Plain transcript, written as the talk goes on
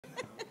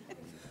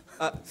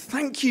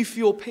Thank you for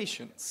your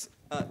patience.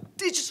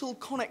 Digital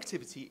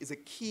connectivity is a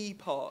key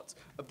part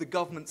of the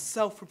government's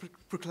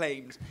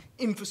self-proclaimed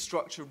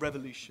infrastructure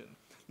revolution.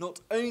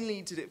 Not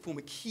only did it form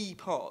a key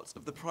part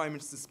of the Prime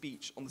Minister's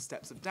speech on the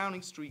steps of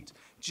Downing Street,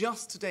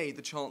 just today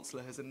the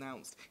Chancellor has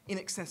announced in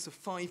excess of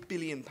 £5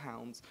 billion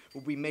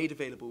will be made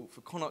available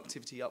for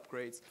connectivity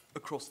upgrades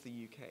across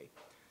the UK.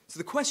 So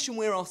the question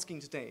we're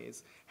asking today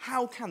is,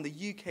 how can the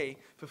UK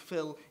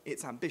fulfil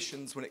its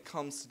ambitions when it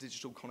comes to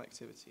digital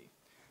connectivity?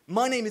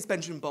 My name is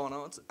Benjamin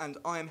Barnard, and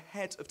I am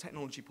Head of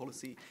Technology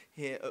Policy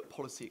here at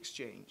Policy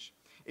Exchange.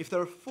 If there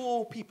are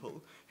 4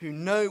 people who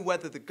know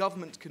whether the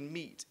government can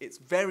meet its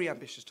very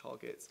ambitious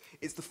targets,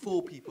 it's the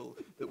 4 people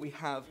that we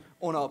have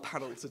on our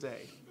panel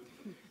today.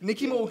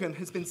 Nicky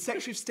has been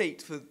Secretary of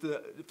State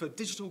for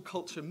Digital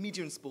Culture,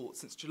 Media and Sport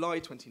since July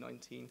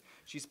 2019.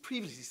 She's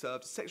previously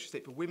served as Secretary of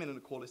State for Women and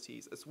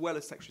Equalities, as well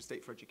as Secretary of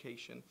State for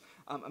Education,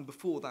 and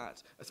before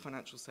that as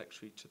Financial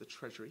Secretary to the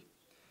Treasury.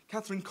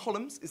 Catherine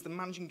Collins is the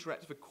Managing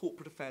Director for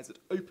Corporate Affairs at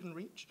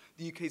Openreach,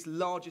 the UK's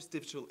largest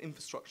digital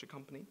infrastructure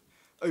company.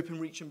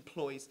 Openreach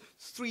employs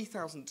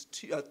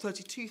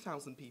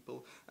 32,000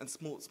 people and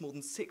supports more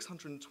than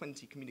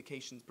 620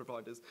 communications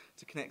providers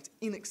to connect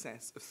in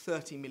excess of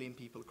 30 million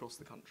people across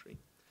the country.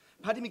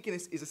 Paddy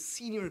McGuinness is a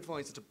senior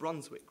advisor to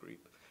Brunswick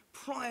Group.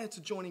 Prior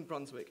to joining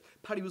Brunswick,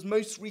 Paddy was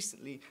most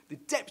recently the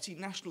Deputy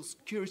National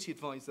Security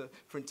Advisor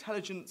for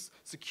Intelligence,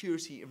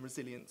 Security and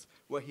Resilience,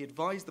 where he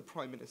advised the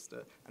Prime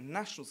Minister and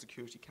National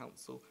Security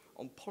Council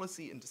on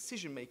policy and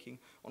decision-making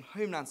on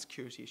homeland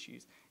security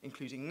issues,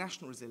 including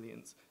national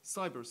resilience,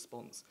 cyber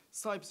response,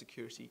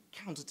 cybersecurity,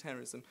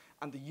 counter-terrorism,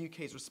 and the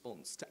UK's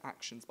response to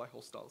actions by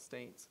hostile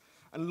states.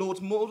 And Lord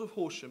Maude of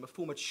Horsham, a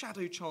former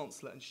Shadow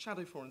Chancellor and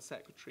Shadow Foreign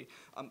Secretary,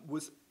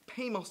 was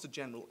Paymaster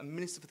General and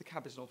Minister for the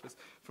Cabinet Office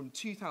from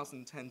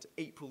 2010 to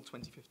April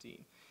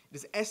 2015. It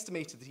is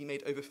estimated that he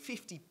made over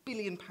 £50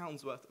 billion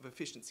worth of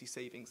efficiency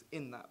savings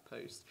in that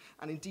post.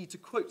 And indeed, to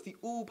quote the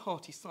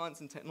All-Party Science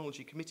and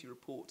Technology Committee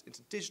report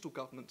into digital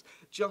government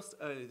just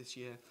earlier this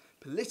year,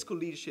 political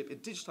leadership in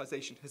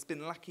digitisation has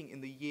been lacking in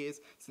the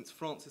years since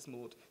Francis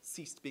Maude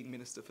ceased being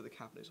Minister for the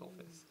Cabinet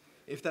Office.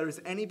 If there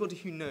is anybody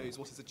who knows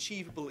what is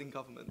achievable in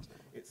government,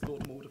 it's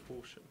Lord Maude of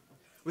Horsham.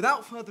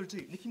 Without further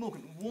ado, Nicky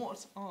Morgan,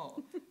 what are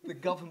the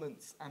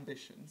government's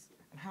ambitions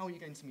and how are you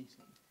going to meet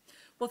them?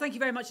 Well, thank you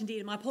very much indeed.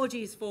 And my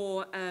apologies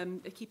for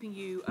keeping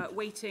you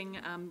waiting.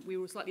 We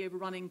were slightly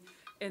overrunning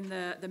in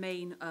the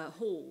main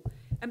hall.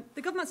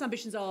 The government's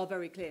ambitions are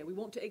very clear. We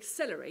want to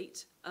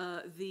accelerate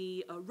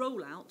the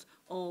rollout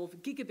of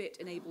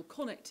gigabit-enabled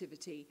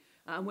connectivity,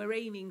 and we're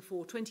aiming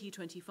for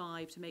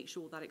 2025 to make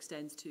sure that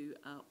extends to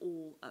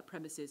all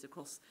premises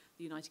across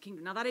the United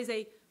Kingdom. Now, that is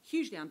a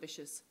hugely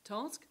ambitious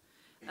task.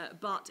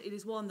 But it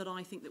is one that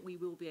I think that we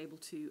will be able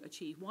to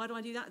achieve. Why do I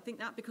do that? I think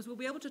that because we'll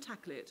be able to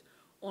tackle it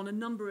on a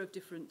number of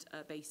different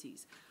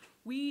bases.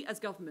 We, as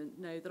government,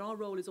 know that our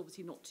role is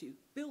obviously not to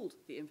build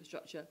the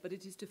infrastructure, but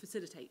it is to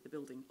facilitate the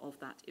building of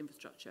that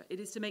infrastructure.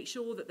 It is to make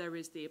sure that there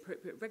is the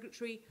appropriate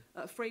regulatory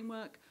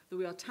framework, that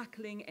we are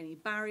tackling any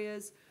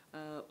barriers,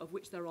 of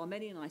which there are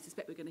many, and I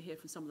suspect we're going to hear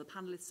from some of the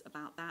panellists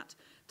about that,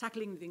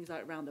 tackling things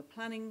like around the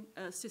planning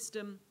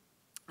system,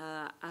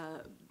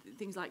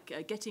 things like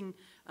getting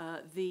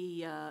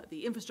the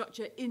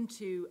infrastructure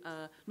into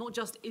not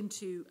just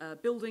into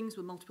buildings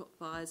with multiple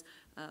occupiers,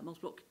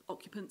 multiple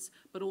occupants,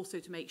 but also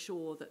to make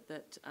sure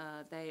that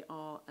they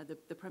are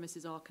the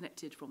premises are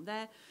connected from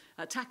there.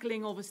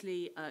 Tackling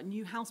obviously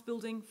new house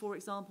building, for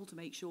example, to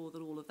make sure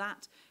that all of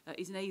that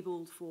is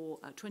enabled for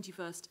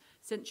 21st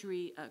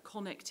century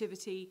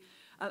connectivity.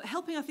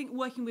 Helping, I think,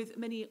 working with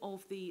many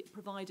of the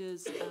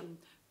providers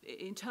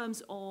in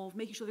terms of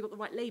making sure they've got the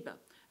right labour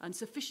and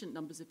sufficient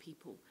numbers of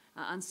people.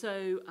 And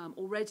so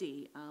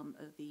already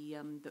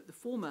the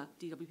former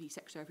DWP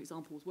Secretary, for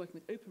example, was working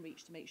with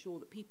Openreach to make sure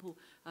that people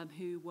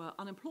who were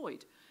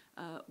unemployed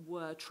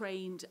were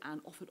trained and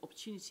offered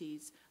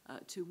opportunities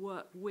to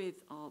work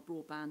with our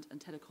broadband and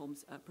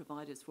telecoms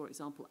providers, for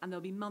example. And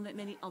there'll be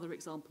many other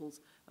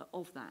examples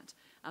of that.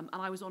 And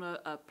I was on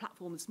a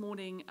platform this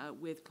morning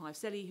with Clive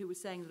Selley, who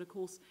was saying that, of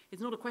course,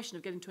 it's not a question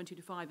of getting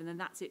 2025 and then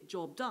that's it,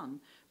 job done,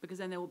 because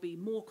then there will be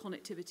more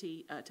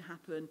connectivity to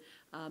happen.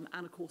 And,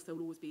 of course, there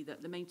will always be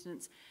the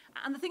maintenance.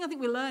 And the thing I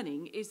think we're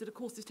learning is that, of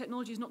course, this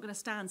technology is not going to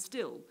stand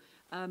still.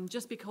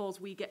 Just because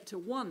we get to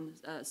one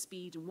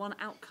speed and one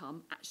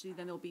outcome, actually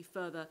then there'll be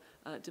further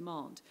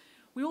demand.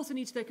 We also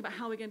need to think about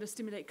how we're going to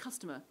stimulate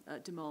customer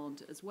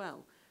demand as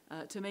well,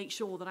 to make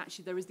sure that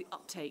actually there is the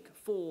uptake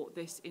for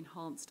this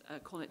enhanced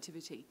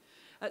connectivity.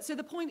 So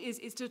the point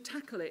is to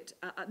tackle it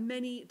at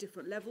many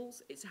different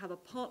levels. It's to have a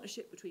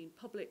partnership between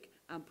public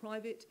and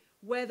private,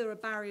 where there are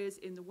barriers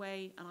in the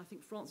way, and I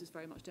think Francis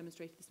very much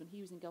demonstrated this when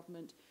he was in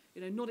government,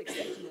 not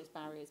accepting those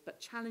barriers, but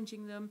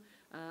challenging them,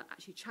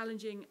 actually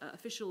challenging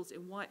officials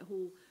in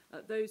Whitehall,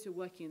 those who are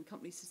working in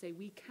companies to say,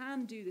 we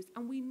can do this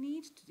and we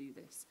need to do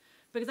this.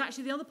 Because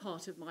actually the other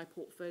part of my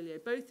portfolio,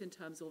 both in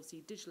terms of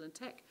obviously digital and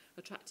tech,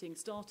 attracting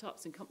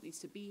startups and companies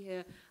to be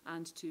here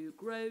and to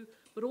grow,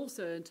 but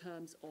also in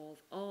terms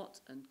of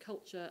art and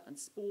culture and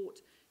sport.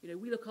 You know,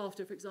 we look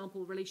after, for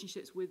example,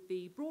 relationships with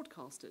the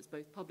broadcasters,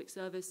 both public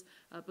service,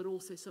 but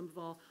also some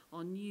of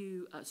our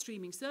new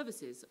streaming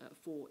services,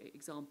 for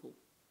example.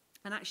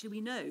 And actually we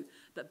know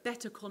that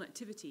better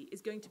connectivity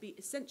is going to be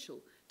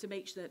essential to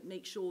make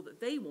sure that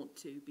they want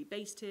to be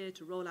based here,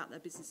 to roll out their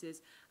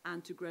businesses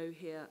and to grow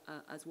here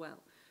as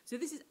well. So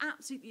this is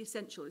absolutely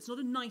essential. It's not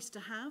a nice to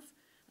have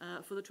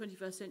for the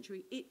 21st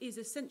century. It is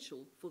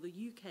essential for the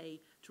UK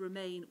to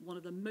remain one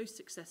of the most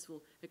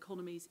successful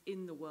economies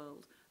in the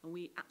world. And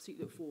we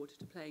absolutely look forward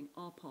to playing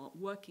our part,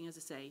 working, as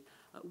I say,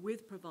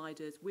 with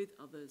providers, with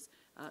others,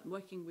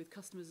 working with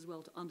customers as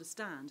well to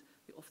understand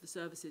the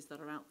services that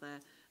are out there,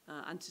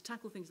 and to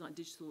tackle things like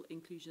digital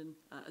inclusion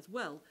as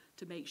well,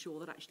 to make sure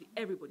that actually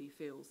everybody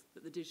feels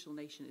that the digital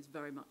nation is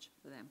very much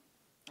for them.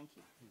 Thank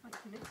you. Thank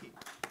you, Nicky.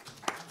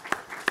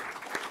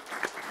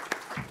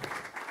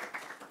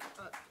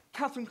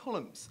 Catherine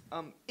Collins,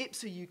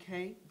 IPSA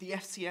UK, the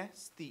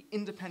FCS, the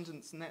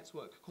Independence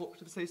Network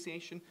Cooperative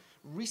Association,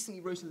 recently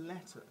wrote a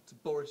letter to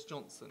Boris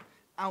Johnson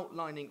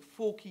outlining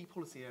 4 key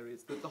policy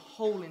areas that the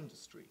whole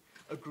industry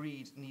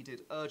agreed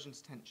needed urgent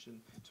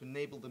attention to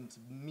enable them to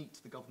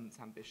meet the government's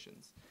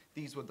ambitions.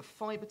 These were the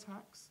fibre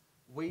tax,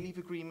 way-leave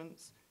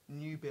agreements,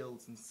 new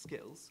builds and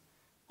skills.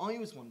 I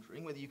was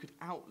wondering whether you could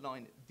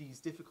outline these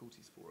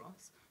difficulties for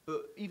us,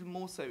 but even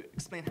more so,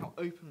 explain how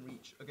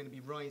Openreach are going to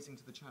be rising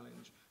to the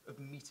challenge of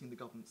meeting the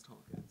government's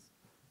targets.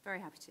 Very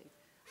happy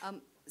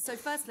to. So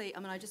firstly,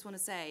 I just want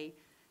to say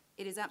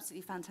it is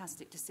absolutely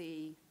fantastic to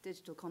see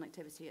digital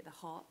connectivity at the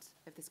heart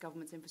of this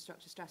government's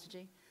infrastructure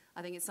strategy.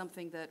 I think it's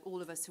something that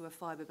all of us who are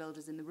fibre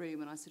builders in the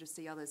room, and I sort of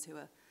see others who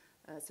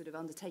are sort of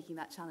undertaking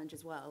that challenge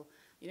as well,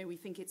 you know, we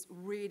think it's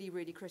really,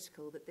 really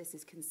critical that this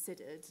is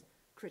considered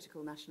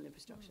critical national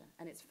infrastructure.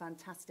 And it's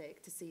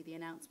fantastic to see the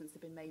announcements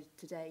that have been made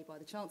today by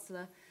the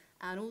Chancellor,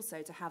 and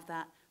also to have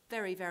that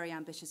very, very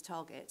ambitious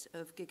target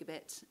of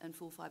gigabit and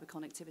full fibre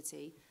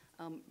connectivity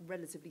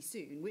relatively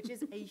soon, which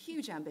is a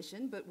huge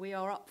ambition, but we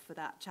are up for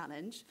that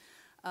challenge.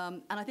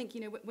 And I think,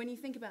 you know, when you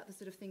think about the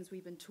sort of things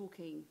we've been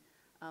talking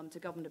to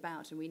government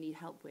about and we need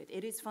help with,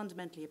 it is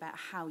fundamentally about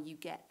how you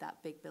get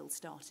that big build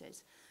started.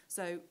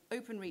 So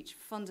Openreach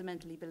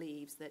fundamentally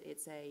believes that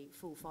it's a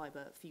full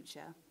fibre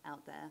future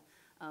out there.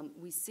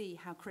 We see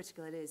how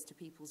critical it is to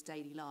people's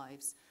daily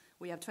lives.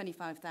 We have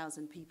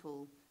 25,000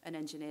 people and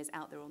engineers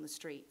out there on the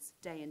streets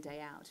day in,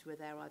 day out, who are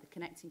there either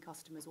connecting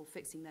customers or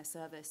fixing their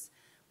service.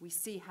 We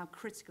see how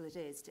critical it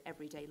is to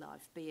everyday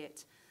life, be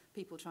it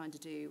people trying to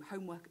do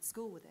homework at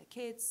school with their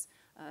kids,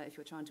 if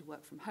you're trying to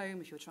work from home,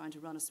 if you're trying to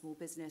run a small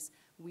business.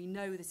 We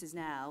know this is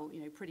now,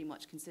 you know, pretty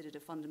much considered a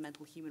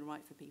fundamental human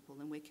right for people,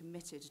 and we're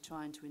committed to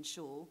trying to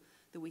ensure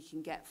that we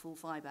can get full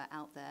fibre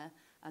out there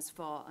as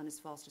far and as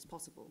fast as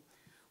possible.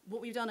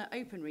 What we've done at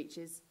Openreach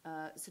is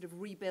sort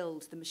of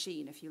rebuild the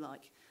machine, if you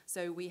like.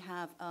 So we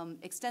have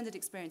extended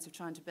experience of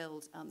trying to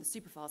build the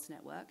superfast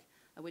network,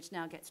 which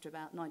now gets to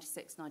about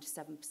 96,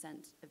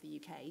 97% of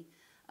the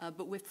UK.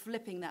 But we're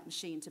flipping that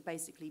machine to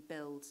basically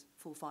build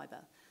full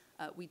fibre.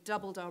 We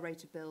doubled our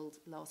rate of build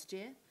last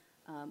year.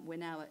 We're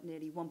now at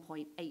nearly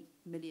 1.8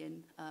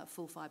 million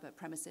full fibre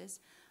premises.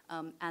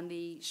 And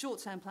the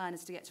short-term plan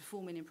is to get to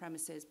 4 million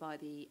premises by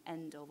the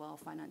end of our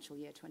financial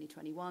year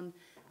 2021.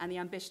 And the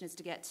ambition is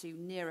to get to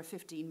nearer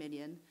 15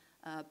 million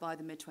by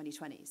the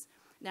mid-2020s.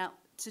 Now,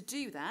 to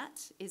do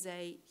that is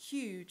a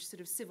huge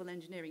sort of civil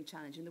engineering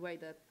challenge in the way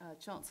the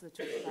Chancellor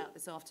talked about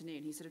this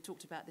afternoon. He sort of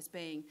talked about this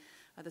being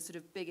the sort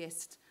of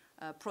biggest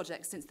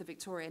project since the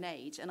Victorian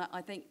age, and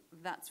I think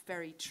that's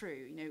very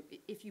true. You know,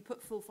 if you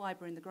put full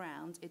fibre in the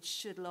ground, it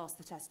should last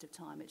the test of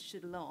time. It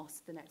should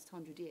last the next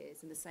 100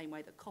 years in the same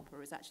way that copper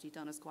has actually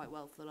done us quite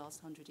well for the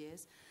last 100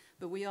 years.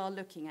 But we are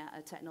looking at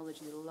a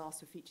technology that will last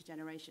for future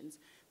generations.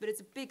 But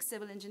it's a big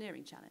civil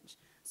engineering challenge.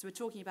 So we're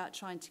talking about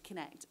trying to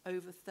connect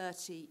over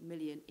 30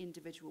 million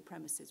individual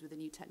premises with a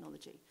new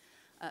technology.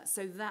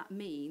 So that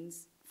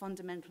means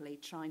fundamentally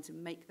trying to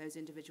make those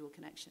individual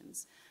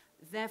connections.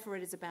 Therefore,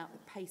 it is about the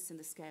pace and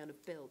the scale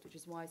of build, which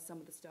is why some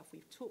of the stuff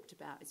we've talked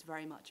about is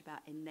very much about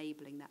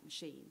enabling that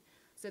machine.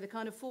 So the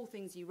kind of 4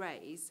 things you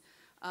raise,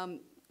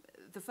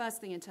 the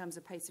first thing in terms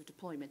of pace of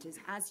deployment is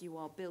as you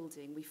are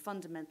building, we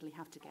fundamentally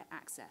have to get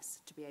access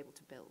to be able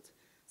to build.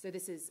 So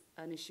this is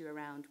an issue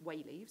around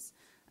way leaves,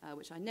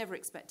 which I never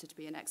expected to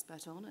be an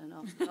expert on, and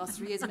after the last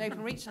 3 years in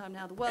Openreach, I'm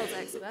now the world's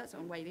expert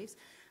on way leaves.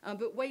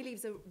 But way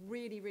leaves are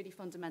really, really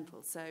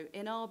fundamental. So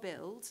in our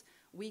build,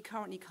 we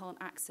currently can't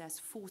access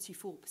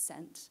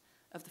 44%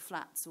 of the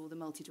flats or the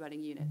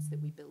multi-dwelling units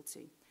that we build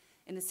to.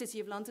 In the City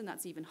of London,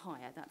 that's even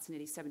higher. That's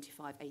nearly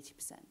 75,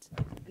 80%.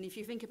 And if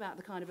you think about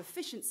the kind of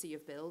efficiency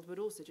of build, but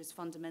also just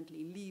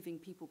fundamentally leaving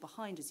people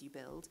behind as you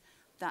build,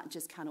 that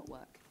just cannot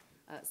work.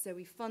 So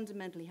we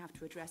fundamentally have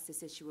to address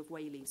this issue of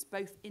way leaves,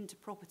 both into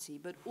property,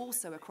 but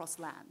also across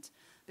land.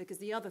 Because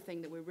the other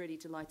thing that we're really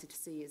delighted to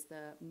see is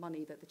the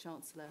money that the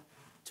Chancellor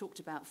talked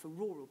about for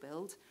rural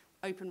build.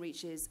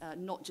 Openreach is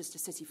not just a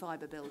city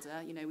fibre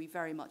builder. You know, we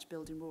very much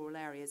build in rural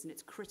areas, and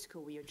it's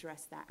critical we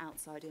address that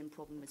outside-in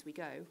problem as we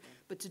go.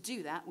 But to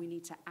do that, we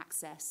need to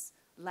access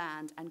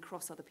land and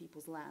cross other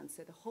people's land.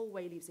 So the whole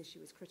way leaves issue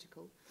is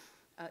critical.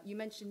 You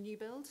mentioned new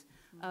build.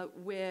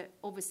 We're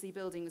obviously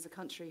building as a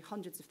country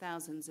hundreds of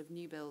thousands of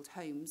new build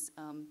homes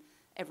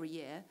every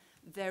year.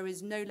 There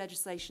is no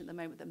legislation at the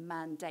moment that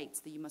mandates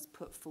that you must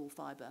put full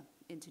fibre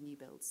into new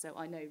builds. So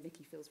I know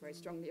Nicky feels very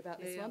strongly about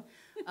this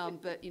one.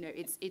 But, you know,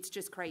 it's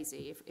just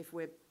crazy. If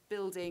we're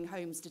building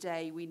homes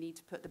today, we need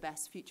to put the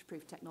best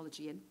future-proof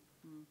technology in.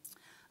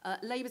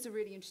 Labour's a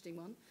really interesting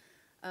one.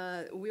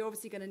 We're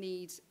obviously going to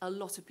need a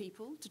lot of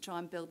people to try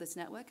and build this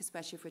network,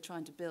 especially if we're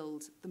trying to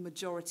build the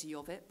majority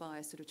of it by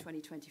a sort of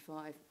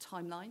 2025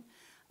 timeline.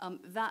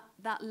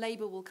 That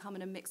labour will come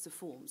in a mix of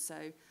forms.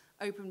 So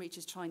Openreach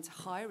is trying to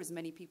hire as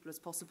many people as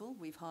possible.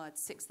 We've hired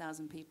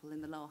 6,000 people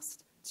in the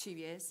last 2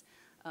 years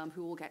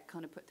who all get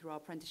kind of put through our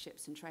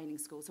apprenticeships and training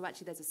schools. So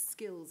actually there's a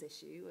skills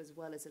issue as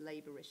well as a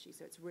labour issue.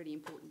 So it's really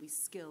important we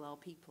skill our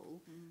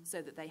people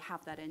so that they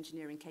have that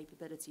engineering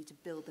capability to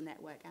build the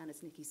network and,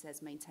 as Nicky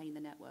says, maintain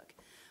the network.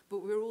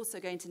 But we're also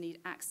going to need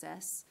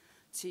access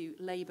to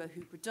labour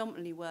who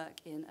predominantly work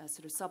in a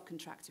sort of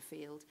subcontractor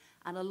field,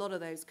 and a lot of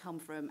those come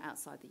from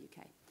outside the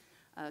UK.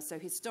 So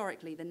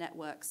historically, the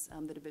networks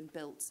that have been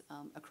built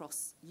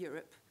across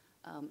Europe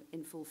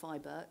in full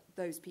fibre,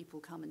 those people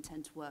come and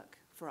tend to work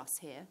for us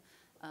here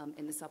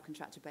in the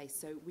subcontractor base.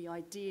 So we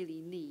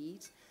ideally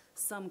need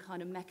some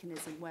kind of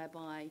mechanism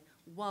whereby,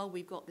 while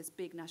we've got this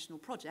big national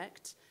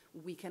project,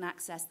 we can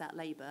access that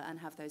labour and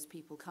have those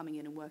people coming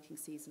in and working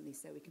seasonally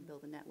so we can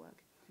build a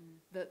network.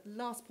 The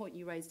last point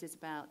you raised is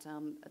about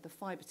the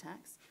fibre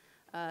tax.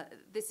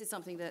 This is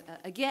something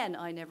that, again,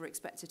 I never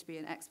expected to be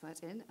an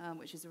expert in,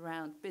 which is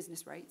around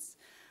business rates.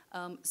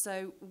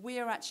 So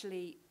we're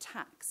actually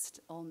taxed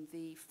on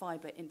the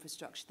fibre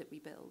infrastructure that we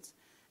build,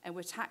 and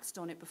we're taxed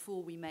on it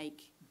before we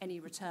make any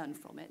return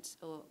from it,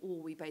 or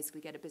we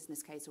basically get a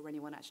business case or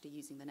anyone actually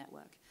using the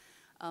network.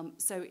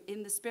 So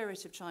in the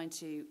spirit of trying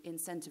to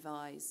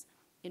incentivise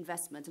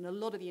investment, and a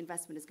lot of the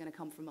investment is going to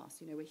come from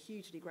us. You know, we're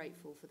hugely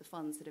grateful for the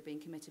funds that are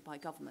being committed by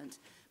government,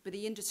 but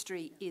the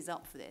industry is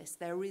up for this.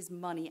 There is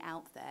money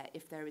out there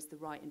if there is the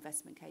right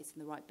investment case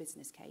and the right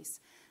business case.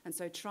 And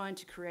so trying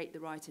to create the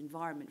right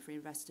environment for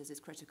investors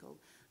is critical.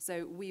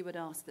 So we would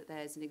ask that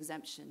there's an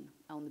exemption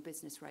on the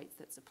business rate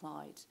that's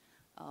applied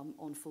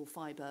on full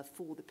fibre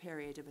for the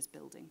period of us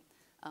building.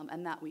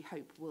 And that we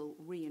hope will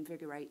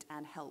reinvigorate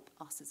and help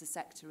us as a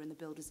sector and the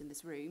builders in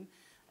this room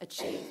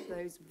achieve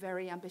those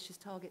very ambitious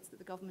targets that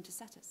the government has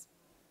set us.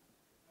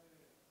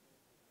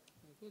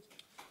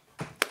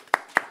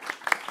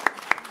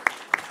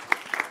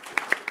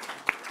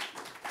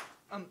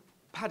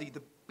 Paddy,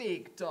 the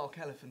big dark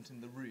elephant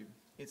in the room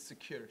is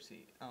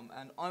security.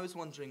 And I was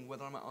wondering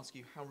whether I might ask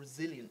you how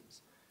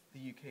resilient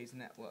the UK's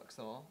networks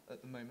are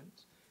at the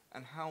moment,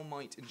 and how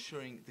might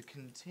ensuring the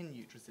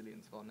continued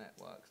resilience of our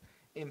networks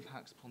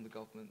impact upon the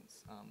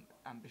government's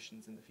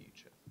ambitions in the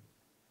future.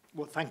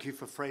 Well, thank you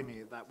for framing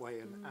it that way,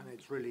 and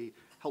it's really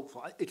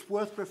helpful. It's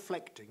worth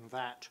reflecting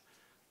that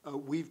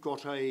we've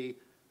got a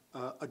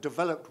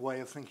developed way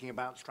of thinking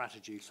about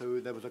strategy.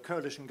 So there was a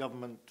coalition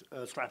government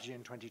strategy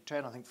in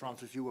 2010. I think,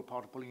 Francis, you were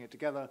part of pulling it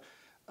together,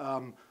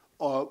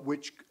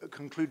 which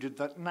concluded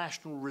that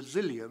national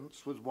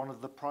resilience was one of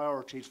the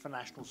priorities for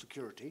national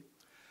security.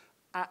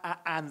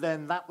 And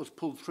then that was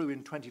pulled through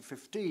in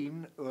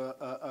 2015,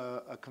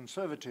 a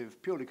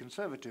conservative, purely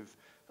conservative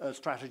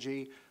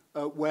strategy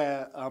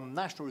where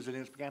national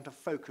resilience began to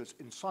focus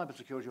in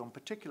cybersecurity on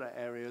particular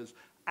areas,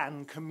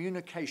 and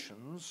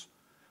communications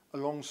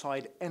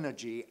alongside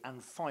energy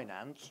and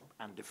finance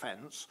and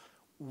defence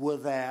were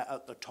there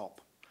at the top.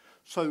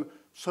 So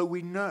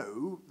we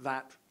know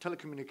that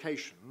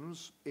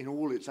telecommunications in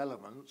all its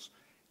elements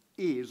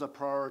is a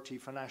priority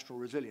for national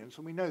resilience,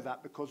 and we know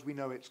that because we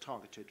know it's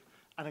targeted.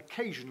 And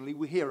occasionally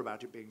we hear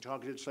about it being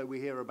targeted, so we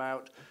hear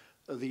about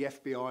the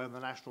FBI and the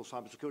National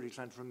Cybersecurity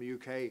Centre from the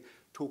UK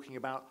talking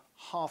about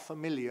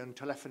 500,000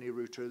 telephony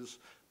routers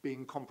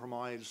being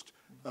compromised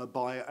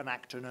by an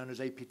actor known as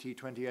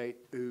APT28,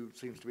 who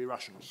seems to be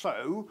Russian.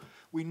 So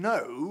we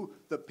know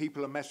that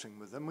people are messing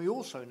with them. We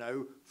also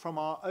know from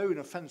our own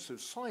offensive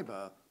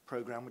cyber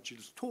programme, which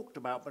is talked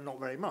about but not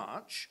very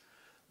much,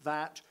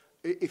 that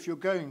if you're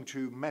going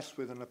to mess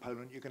with an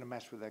opponent, you're going to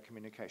mess with their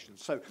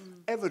communications. So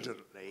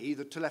evidently,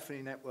 the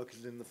telephony network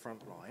is in the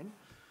front line.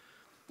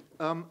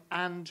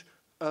 And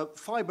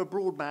fibre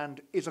broadband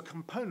is a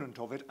component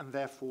of it and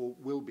therefore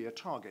will be a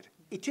target.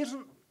 It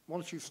isn't,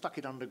 once you've stuck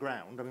it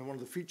underground, I mean, one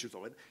of the features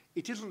of it,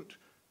 it isn't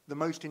the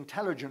most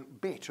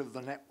intelligent bit of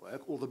the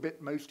network or the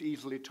bit most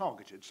easily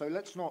targeted. So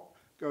let's not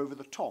go over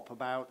the top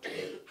about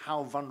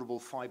how vulnerable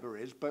fibre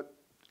is, but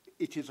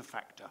it is a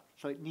factor.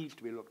 So it needs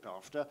to be looked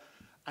after.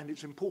 And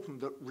it's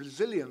important that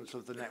resilience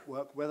of the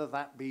network, whether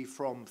that be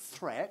from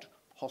threat,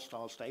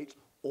 hostile states,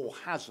 or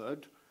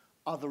hazard,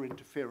 other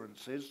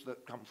interferences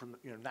that come from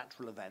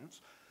natural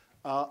events,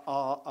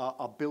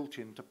 are built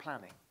into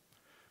planning.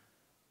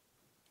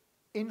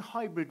 In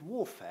hybrid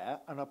warfare,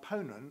 an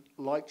opponent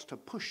likes to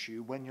push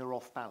you when you're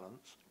off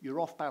balance. You're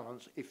off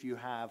balance if you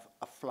have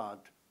a flood,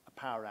 a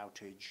power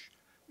outage,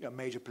 a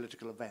major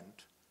political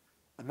event.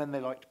 and then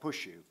they like to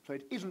push you. So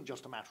it isn't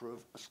just a matter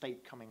of a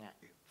state coming at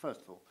you,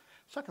 first thought.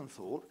 Second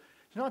thought,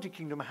 the United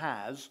Kingdom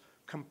has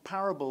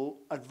comparable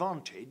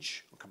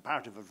advantage, or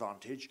comparative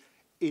advantage,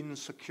 in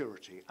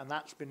security, and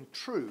that's been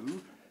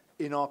true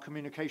in our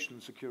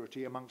communication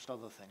security, amongst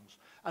other things.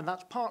 And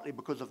that's partly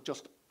because of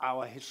just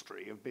our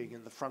history of being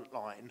in the front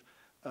line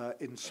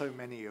in so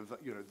many of the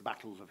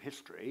battles of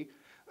history.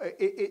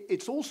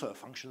 It's also a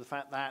function of the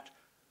fact that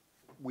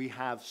we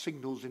have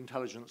signals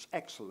intelligence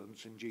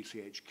excellence in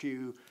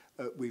GCHQ.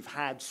 We've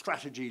had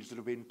strategies that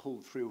have been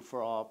pulled through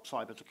for our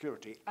cyber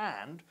security,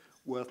 and,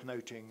 worth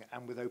noting,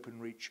 and with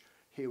Openreach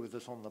here with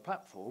us on the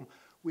platform,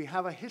 we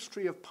have a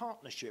history of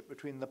partnership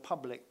between the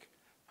public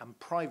and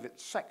private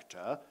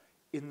sector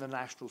in the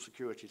national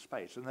security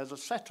space. And there's a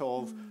set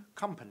of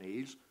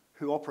companies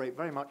who operate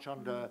very much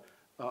under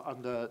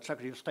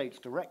Secretary of State's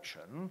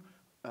direction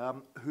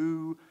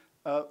who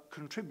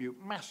contribute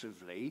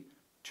massively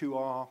to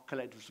our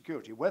collective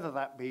security, whether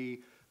that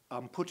be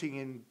putting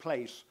in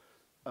place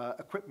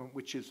equipment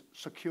which is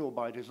secure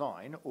by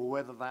design, or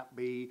whether that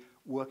be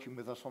working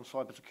with us on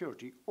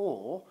cybersecurity,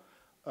 or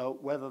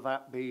whether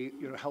that be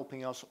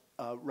helping us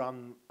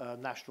run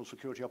national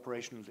security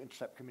operations,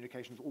 intercept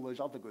communications, all those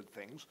other good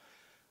things.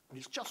 And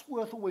it's just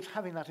worth always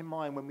having that in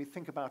mind when we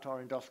think about our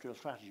industrial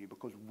strategy,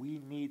 because we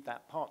need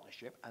that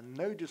partnership, and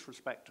no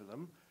disrespect to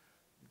them,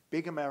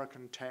 big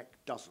American tech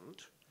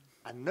doesn't,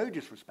 and no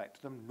disrespect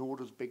to them, nor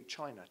does big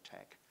China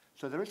tech.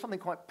 So there is something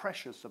quite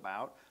precious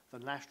about the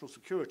national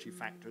security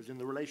factors in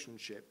the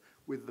relationship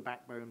with the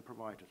backbone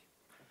providers.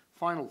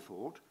 Final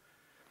thought.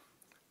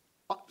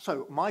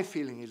 So my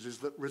feeling is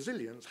that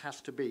resilience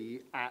has to be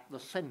at the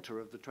centre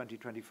of the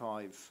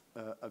 2025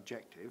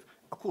 objective.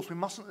 Of course, we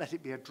mustn't let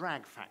it be a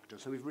drag factor,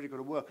 so we've really got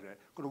to work at it.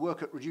 Got to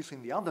work at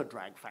reducing the other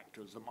drag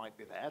factors that might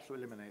be there, so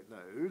eliminate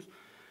those.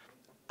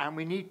 And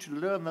we need to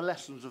learn the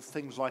lessons of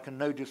things like, and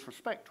no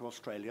disrespect to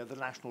Australia, the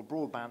national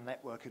broadband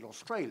network in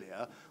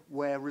Australia,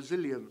 where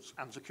resilience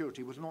and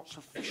security was not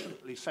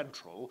sufficiently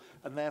central,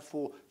 and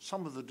therefore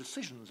some of the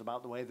decisions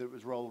about the way that it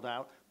was rolled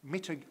out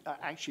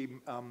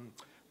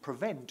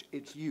prevent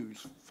its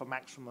use for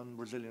maximum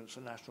resilience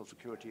and national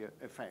security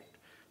effect.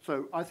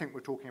 So I think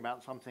we're talking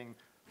about something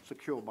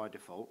secure by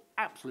default.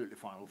 Absolutely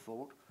final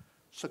thought.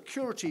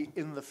 Security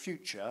in the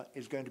future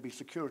is going to be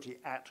security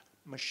at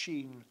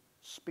machine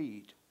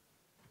speed.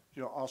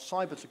 Our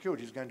cyber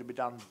security is going to be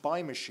done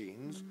by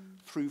machines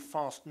through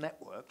fast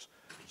networks.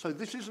 So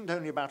this isn't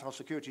only about our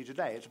security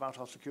today, it's about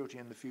our security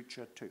in the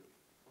future too.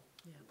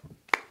 Yeah.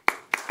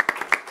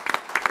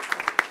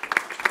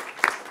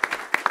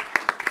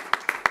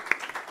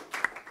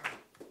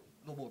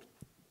 Lord Maude,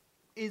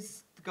 are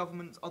the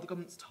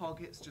government's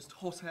targets just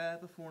hot air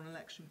before an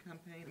election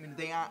campaign? I mean, are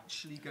they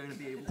actually going to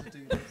be able to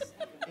do this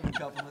in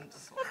government?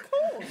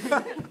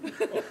 Well,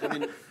 I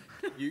mean,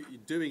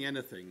 doing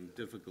anything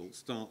difficult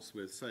starts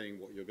with saying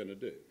what you're going to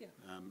do. Yeah.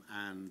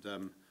 And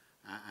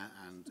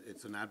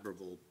it's an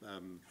admirable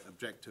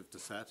objective to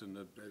set, and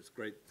it's a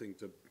great thing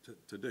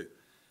to do.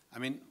 I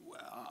mean,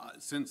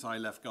 since I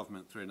left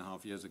government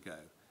 3.5 years ago,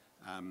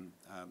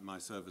 my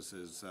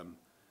services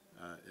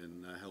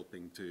in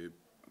helping to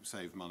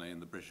save money in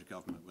the British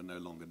government were no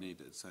longer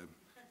needed. So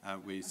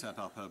we set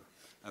up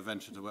a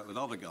venture to work with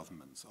other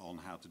governments on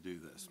how to do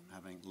this,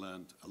 having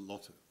learned a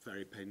lot,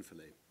 very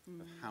painfully,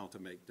 of how to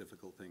make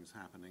difficult things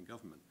happen in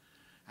government.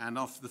 And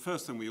the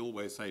first thing we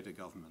always say to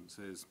governments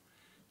is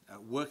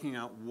working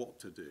out what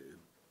to do.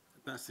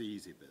 That's the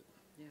easy bit.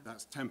 Yeah.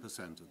 That's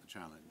 10% of the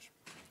challenge.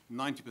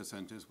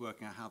 90% is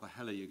working out how the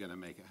hell are you going to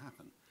make it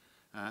happen.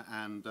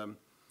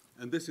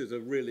 And this is a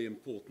really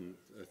important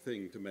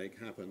thing to make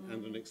happen,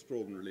 and an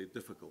extraordinarily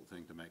difficult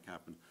thing to make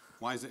happen.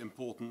 Why is it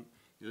important?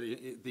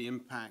 The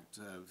impact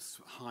of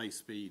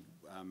high-speed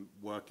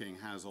working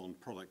has on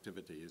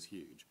productivity is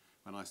huge.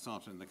 When I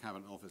started in the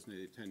Cabinet Office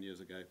nearly 10 years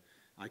ago,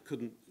 I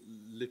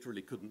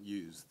literally couldn't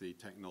use the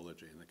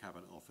technology in the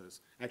Cabinet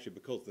Office, actually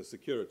because the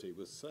security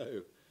was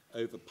so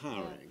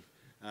overpowering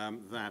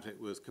that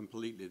it was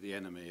completely the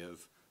enemy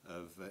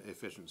of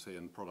efficiency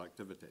and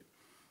productivity.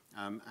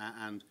 And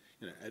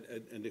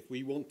if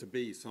we want to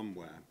be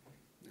somewhere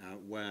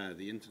where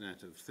the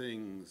Internet of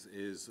Things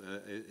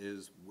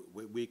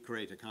we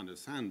create a kind of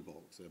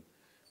sandbox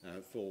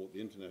for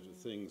the Internet of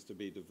Things to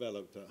be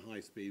developed at high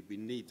speed, we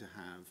need to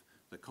have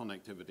the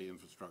connectivity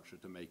infrastructure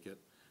to make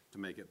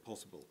it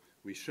possible.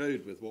 We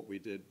showed with what we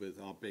did with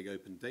our big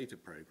open data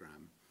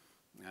program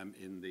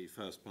in the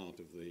first part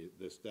of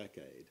this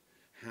decade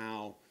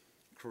how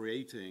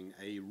creating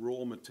a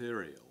raw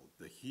material,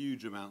 the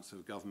huge amounts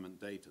of government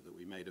data that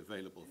we made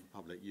available for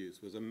public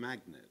use, was a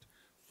magnet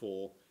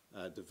for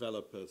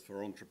developers,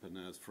 for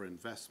entrepreneurs, for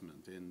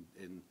investment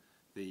in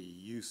the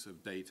use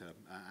of data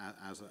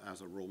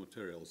as a raw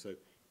material. So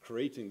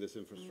creating this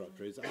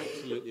infrastructure is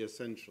absolutely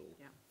essential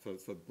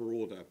for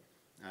broader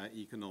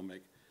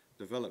economic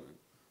development.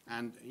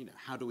 And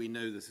how do we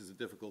know this is a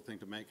difficult thing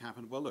to make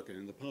happen? Well, look,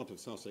 in the part of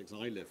Sussex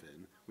I live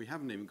in, we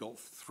haven't even got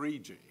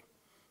 3G,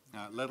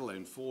 let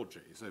alone 4G.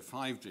 So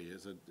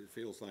 5G it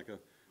feels like a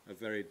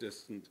very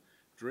distant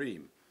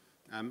dream.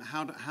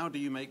 How do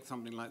you make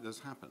something like this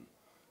happen?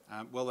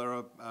 Well, there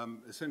are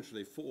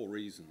essentially 4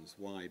 reasons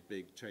why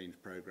big change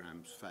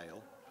programs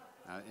fail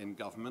in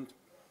government.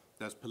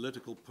 There's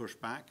political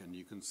pushback, and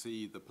you can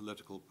see the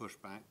political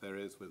pushback there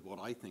is with what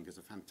I think is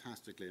a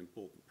fantastically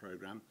important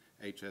program,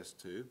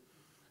 HS2.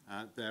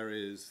 There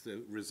is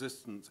the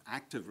resistance,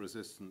 active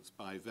resistance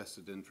by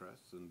vested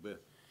interests,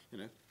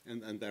 and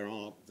and there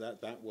are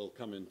that will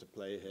come into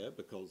play here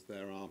because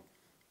there are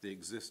the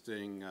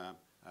existing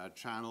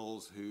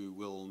channels who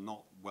will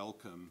not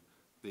welcome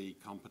the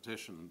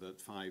competition that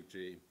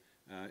 5G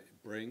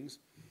brings.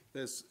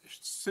 There's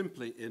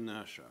simply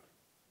inertia.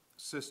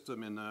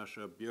 System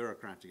inertia,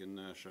 bureaucratic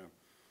inertia,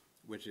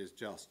 which is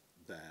just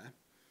there.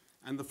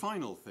 And the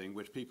final thing,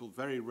 which people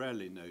very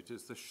rarely note,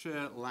 is the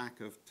sheer lack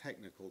of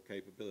technical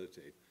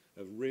capability,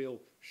 of real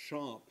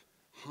sharp,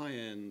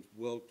 high-end,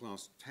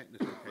 world-class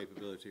technical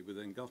capability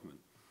within government.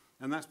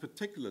 And that's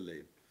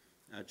particularly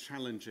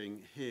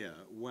challenging here,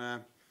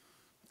 where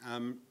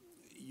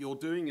you're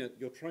doing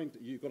it,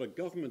 you've got a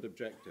government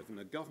objective and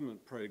a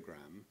government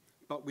program,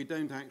 but we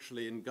don't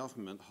actually in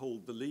government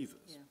hold the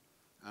levers. Yeah.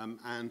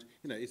 And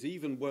it's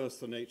even worse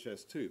than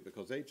HS2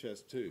 because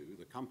HS2,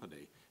 the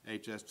company,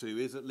 HS2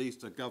 is at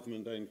least a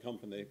government-owned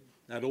company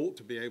that ought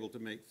to be able to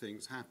make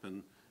things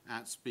happen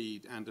at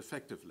speed and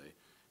effectively.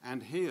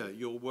 And here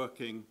you're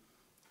working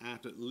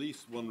at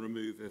least one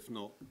remove, if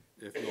not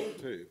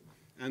 2.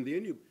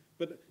 And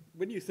but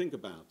when you think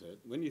about it,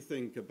 when you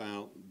think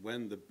about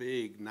when the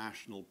big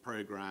national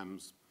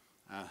programs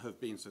have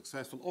been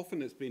successful,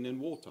 often it's been in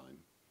wartime,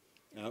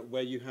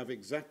 where you have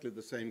exactly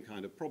the same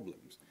kind of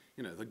problems.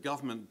 The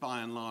government,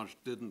 by and large,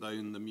 didn't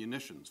own the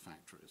munitions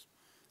factories,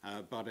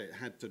 but it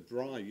had to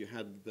drive. You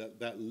had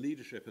that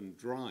leadership and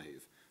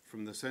drive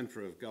from the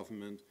centre of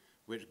government,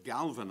 which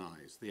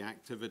galvanised the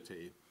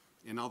activity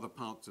in other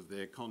parts of the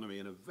economy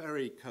in a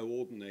very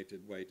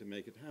coordinated way to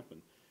make it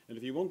happen. And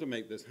if you want to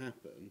make this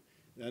happen,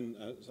 then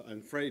I'm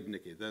afraid,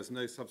 Nicky, there's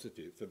no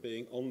substitute for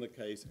being on the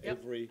case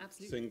every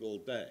single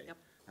day. Yep.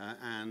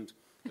 And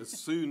as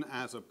soon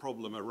as a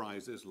problem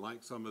arises,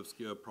 like some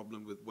obscure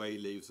problem with way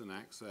leaves and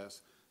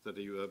access, that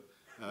you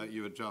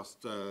were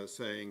just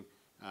saying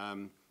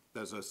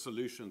there's a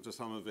solution to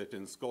some of it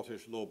in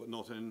Scottish law but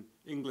not in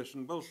English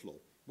and Welsh law.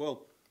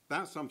 Well,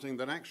 that's something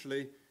that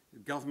actually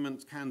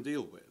governments can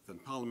deal with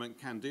and Parliament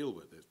can deal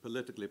with. It's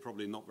politically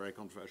probably not very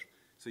controversial.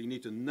 So you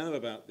need to know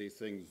about these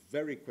things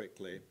very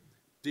quickly,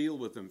 deal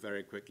with them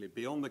very quickly,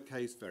 be on the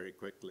case very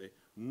quickly,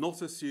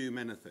 not assume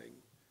anything,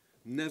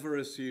 never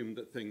assume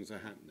that things are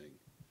happening,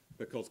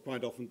 because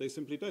quite often they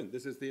simply don't.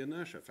 This is the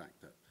inertia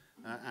factor.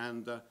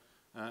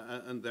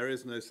 And there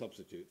is no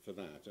substitute for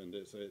that, and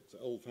it's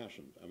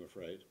old-fashioned, I'm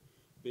afraid.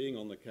 Being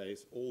on the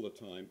case all the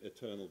time,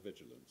 eternal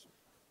vigilance.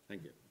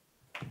 Thank you.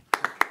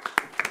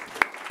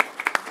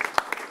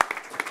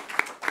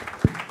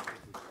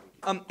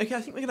 Okay, I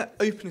think we're going to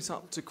open it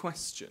up to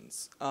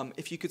questions.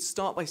 If you could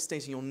start by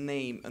stating your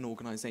name and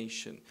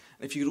organisation,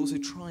 and if you could also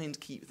try and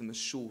keep them as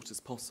short as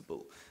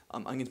possible.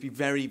 I'm going to be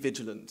very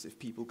vigilant if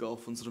people go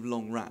off on sort of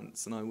long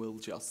rants, and I will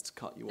just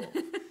cut you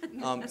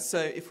off. So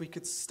if we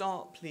could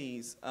start,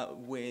 please,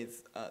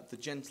 with the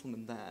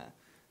gentleman there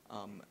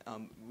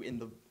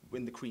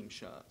in the cream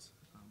shirt.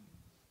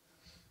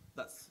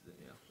 That's,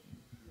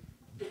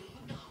 yeah.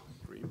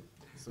 Cream.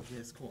 So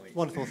yes, quite.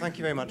 Wonderful, thank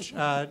you very much.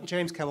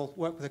 James Kemmel,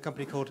 work with a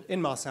company called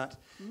Inmarsat.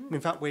 And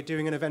in fact, we're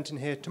doing an event in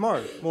here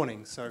tomorrow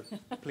morning, so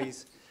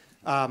please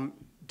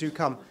do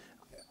come.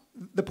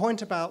 The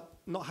point about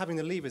not having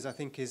the levers, I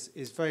think, is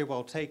very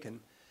well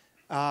taken.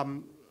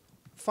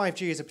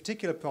 5G is a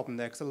particular problem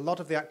there because a lot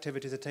of the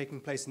activities are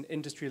taking place in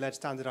industry-led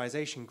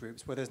standardization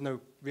groups where there's no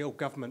real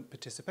government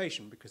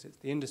participation because it's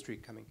the industry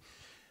coming.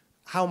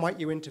 How might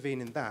you intervene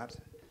in that?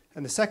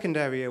 And the second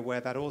area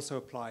where that also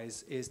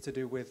applies is to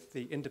do with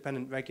the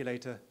independent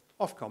regulator,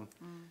 Ofcom,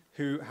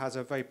 who has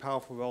a very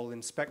powerful role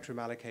in spectrum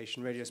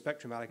allocation, radio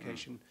spectrum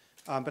allocation,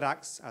 but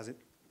acts, as it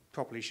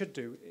properly should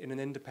do, in an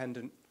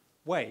independent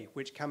way,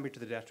 which can be to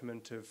the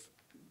detriment of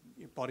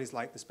bodies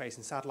like the space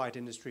and satellite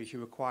industry who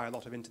require a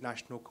lot of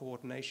international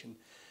coordination.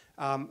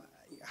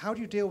 How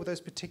do you deal with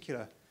those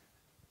particular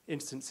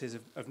instances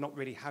of not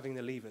really having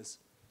the levers?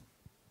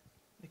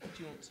 Nicky,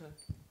 do you want to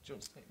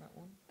take that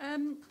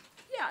one?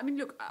 Yeah, I mean,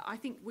 look, I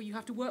think you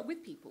have to work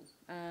with people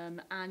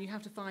and you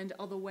have to find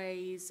other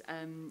ways.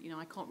 I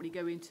can't really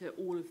go into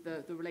all of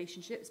the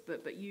relationships,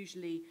 but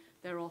usually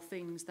there are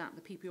things that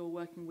the people you're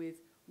working with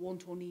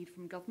want or need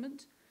from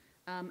government.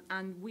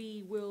 And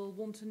we will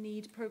want to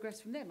need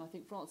progress from them. I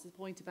think Francis'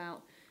 point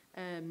about,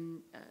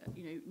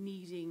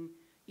 needing,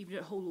 even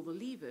to hold all the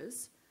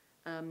levers,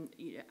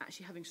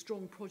 actually having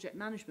strong project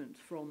management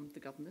from the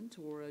government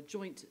or a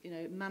joint,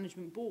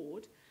 management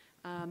board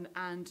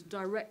and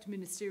direct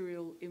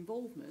ministerial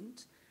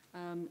involvement,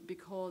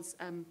 because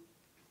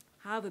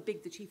however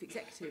big the chief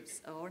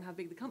executives are and how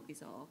big the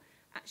companies are,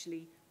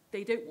 actually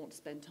they don't want to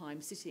spend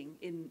time sitting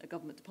in a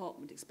government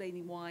department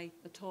explaining why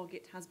a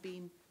target has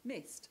been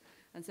missed.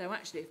 And so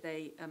actually if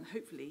they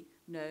hopefully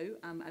know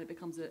and it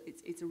becomes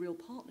it's a real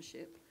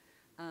partnership,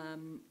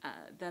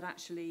 that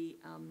actually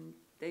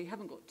They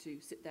haven't got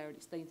to sit there and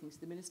explain things to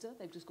the minister.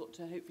 They've just got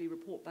to hopefully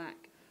report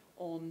back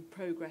on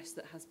progress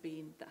that has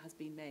been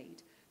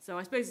made. So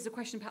I suppose it's a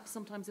question perhaps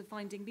sometimes of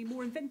being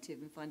more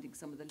inventive in finding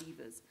some of the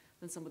levers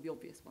than some of the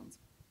obvious ones.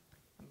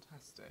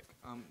 Fantastic.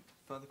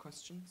 Further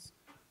questions?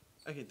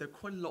 Okay, there are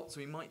quite a lot, so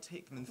we might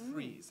take them in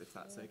threes, if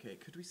that's okay.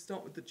 Could we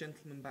start with the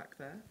gentleman back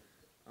there?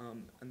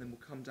 And then we'll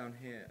come down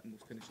here and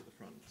we'll finish at the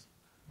front.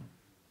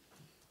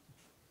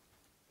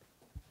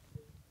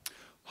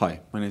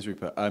 Hi, my name is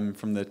Rupert. I'm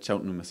from the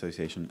Cheltenham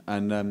Association.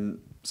 And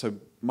so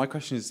my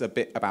question is a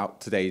bit about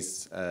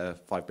today's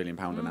 £5 billion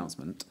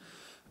announcement.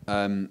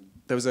 There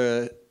was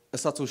a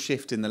subtle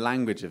shift in the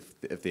language of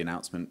the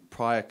announcement.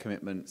 Prior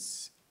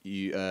commitments,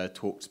 you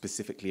talked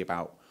specifically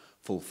about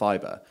full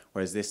fibre,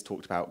 whereas this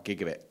talked about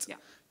gigabit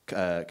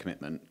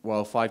commitment.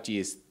 While 5G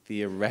is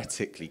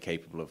theoretically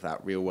capable of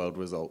that, real-world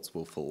results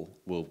will fall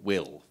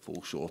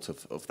short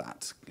of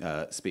that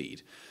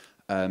speed.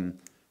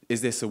 Is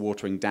this a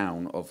watering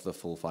down of the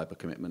full fibre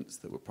commitments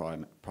that were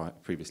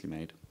previously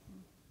made?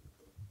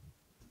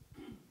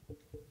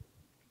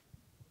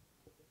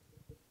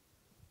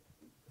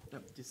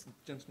 This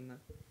gentleman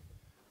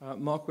there.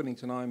 Mark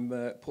Whittington, I'm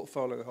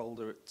portfolio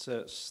holder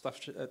at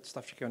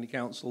Staffordshire County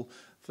Council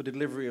for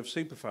delivery of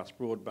superfast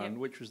broadband,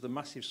 which was the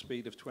massive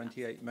speed of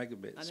 28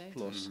 megabits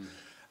plus.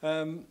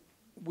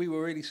 We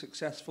were really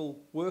successful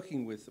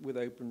working with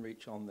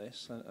Openreach on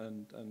this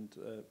and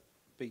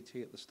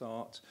BT at the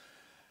start.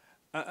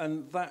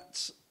 And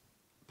that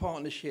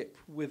partnership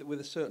with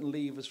a certain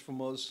levers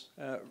from us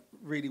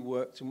really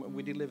worked, and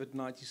we delivered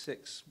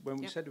 96 when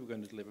we said we were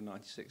going to deliver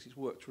 96. It's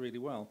worked really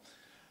well.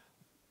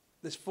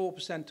 There's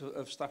 4%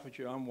 of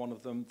Staffordshire, I'm one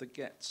of them, that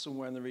gets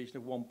somewhere in the region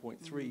of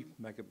 1.3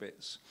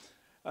 megabits.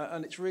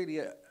 And it's really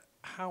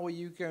how are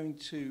you going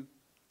to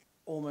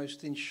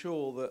almost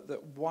ensure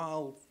that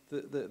while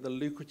the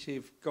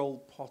lucrative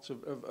gold pot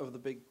of the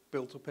big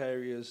built-up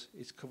areas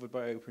is covered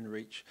by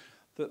Openreach,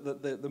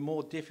 that the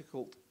more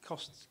difficult,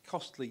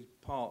 costly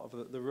part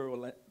of the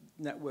rural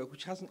network,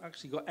 which hasn't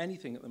actually got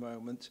anything at the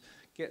moment,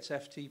 gets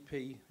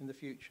FTP in the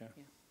future.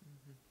 Yeah.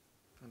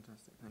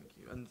 Fantastic, thank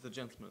you. And the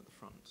gentleman at the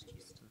front,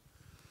 just to...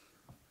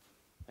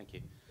 Thank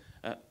you.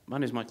 My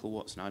name is Michael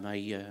Watson. I'm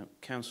a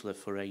councillor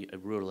for a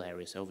rural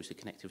area, so obviously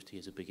connectivity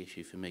is a big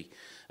issue for me.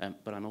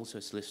 But I'm also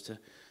a solicitor,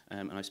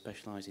 and I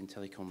specialise in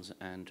telecoms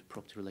and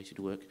property-related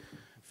work.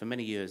 For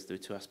many years, there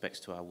were two aspects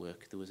to our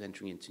work. There was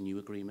entering into new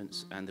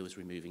agreements, and there was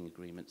removing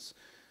agreements,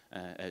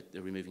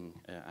 removing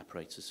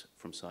apparatus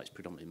from sites,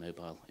 predominantly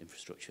mobile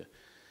infrastructure.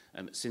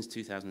 Since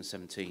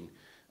 2017,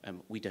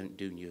 we don't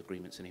do new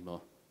agreements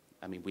anymore.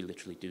 I mean, we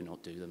literally do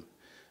not do them.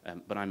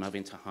 But I'm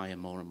having to hire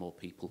more and more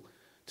people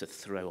to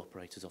throw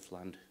operators off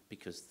land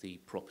because the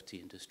property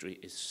industry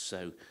is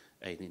so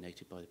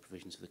alienated by the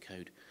provisions of the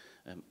code.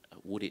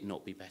 Would it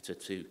not be better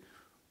to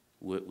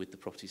work with the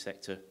property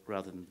sector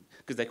rather than...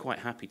 Because they're quite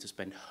happy to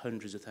spend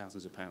hundreds of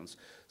thousands of pounds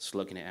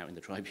slugging it out in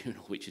the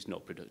tribunal, which is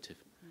not productive.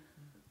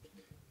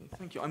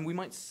 Thank you. And we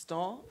might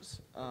start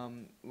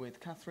with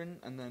Catherine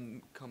and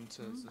then come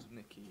to sort of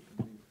Nicky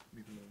and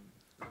move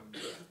along.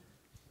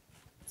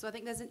 So I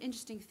think there's an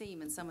interesting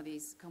theme in some of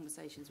these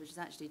conversations, which is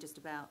actually just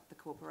about the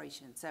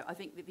cooperation. So I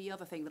think that the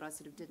other thing that I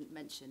sort of didn't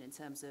mention in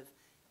terms of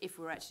if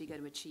we're actually going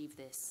to achieve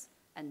this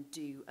and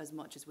do as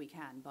much as we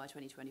can by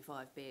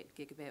 2025, be it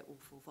gigabit or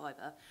full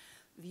fibre,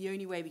 the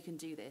only way we can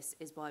do this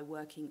is by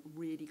working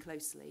really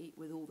closely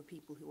with all the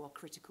people who are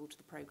critical to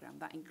the programme.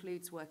 That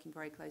includes working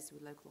very closely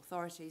with local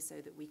authorities so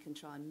that we can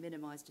try and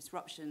minimise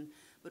disruption,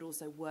 but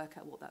also work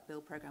out what that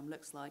build programme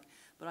looks like.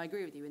 But I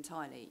agree with you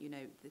entirely. You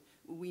know,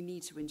 we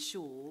need to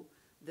ensure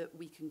that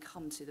we can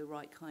come to the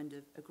right kind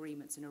of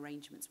agreements and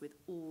arrangements with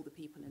all the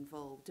people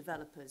involved,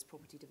 developers,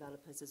 property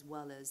developers, as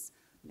well as,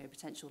 you know,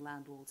 potential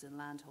landlords and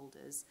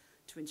landholders,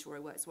 to ensure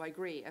it works. So I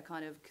agree, a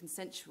kind of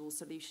consensual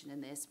solution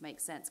in this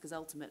makes sense because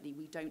ultimately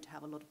we don't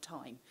have a lot of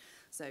time.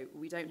 So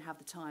we don't have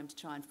the time to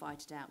try and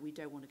fight it out. We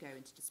don't want to go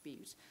into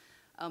dispute.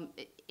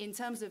 In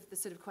terms of the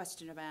sort of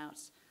question about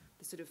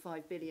the sort of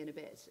 5 billion a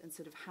bit and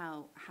sort of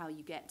how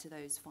you get to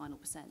those final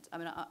percent, I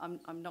mean,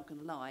 I'm not going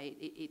to lie,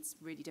 it's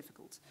really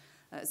difficult.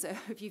 So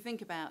if you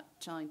think about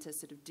trying to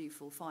sort of do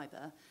full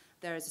fibre,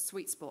 there is a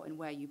sweet spot in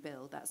where you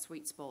build. That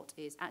sweet spot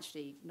is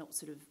actually not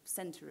sort of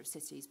centre of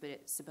cities, but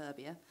it's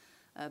suburbia,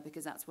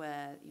 because that's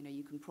where, you know,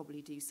 you can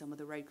probably do some of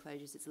the road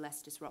closures. It's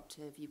less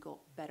disruptive. You've got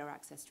better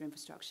access to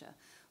infrastructure.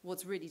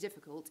 What's really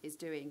difficult is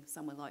doing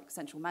somewhere like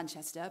central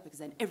Manchester, because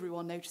then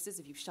everyone notices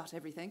if you've shut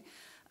everything.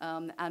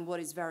 And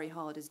what is very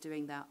hard is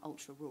doing that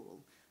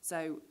ultra-rural.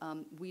 So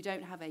we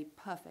don't have a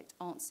perfect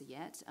answer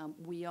yet.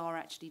 We are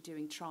actually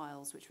doing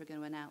trials, which we're going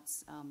to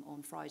announce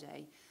on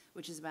Friday,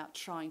 which is about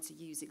trying to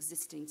use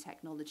existing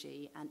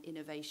technology and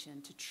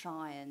innovation to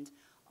try and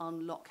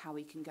unlock how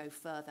we can go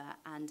further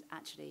and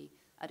actually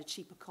at a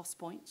cheaper cost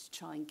point to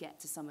try and get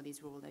to some of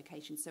these rural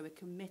locations. So we're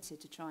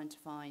committed to trying to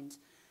find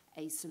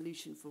a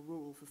solution for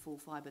rural, for full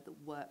fibre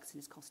that works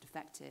and is cost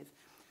effective.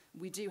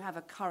 We do have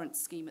a current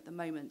scheme at the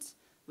moment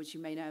which you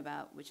may know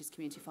about, which is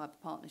community fibre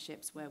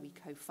partnerships, where we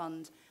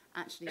co-fund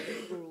actually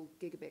rural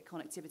gigabit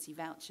connectivity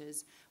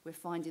vouchers. We're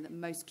finding that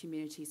most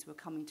communities who are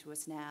coming to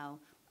us now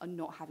are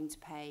not having to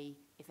pay,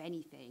 if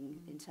anything,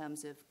 in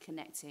terms of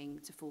connecting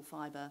to full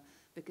fibre,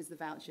 because the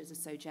vouchers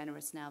are so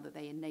generous now that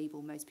they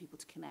enable most people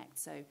to connect.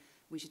 So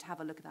we should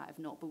have a look at that if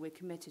not, but we're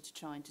committed to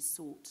trying to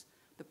sort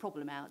the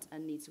problem out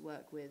and need to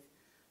work with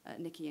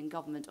Nicky and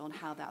government on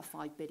how that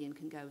 5 billion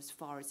can go as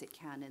far as it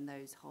can in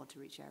those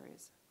hard-to-reach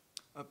areas.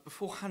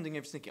 Before handing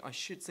over to Nicky, I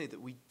should say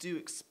that we do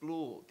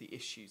explore the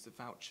issues of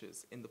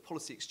vouchers in the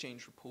Policy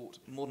Exchange report,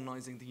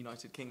 Modernising the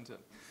United Kingdom.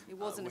 It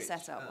wasn't a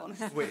set-up one.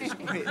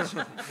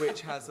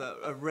 which has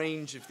a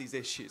range of these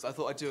issues. I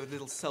thought I'd do a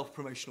little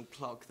self-promotional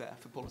plug there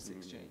for Policy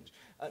Exchange.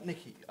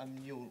 Nicky,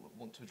 you'll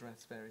want to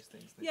address various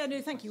things. Yeah,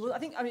 no, thank you. Well, I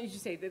think, as you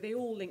say, that they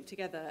all link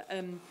together.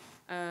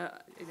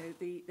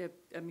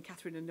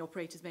 Catherine and the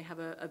operators may have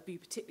a view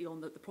particularly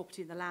on the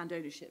property and the land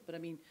ownership, but I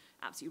mean,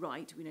 absolutely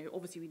right.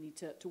 Obviously we need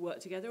to work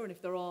together, and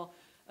if there are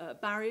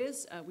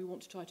barriers, we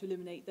want to try to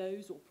eliminate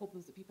those or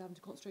problems that people are having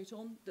to concentrate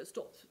on that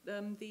stop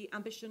the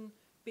ambition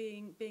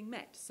being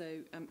met. So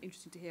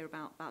interesting to hear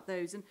about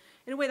those. And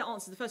in a way that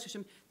answers the first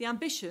question. The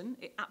ambition,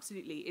 it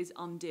absolutely is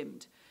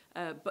undimmed.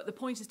 But the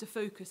point is to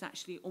focus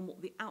actually on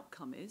what the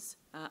outcome is,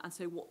 and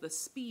so what the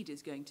speed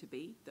is going to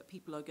be that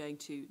people are going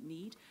to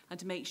need, and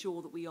to make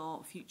sure that we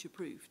are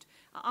future-proofed.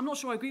 I'm not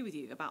sure I agree with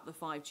you about the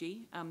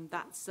 5G.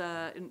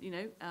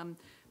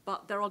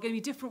 But there are going to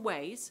be different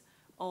ways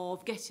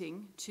of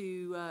getting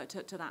to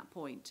that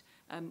point.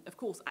 Of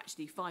course,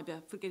 actually,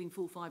 getting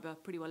full fibre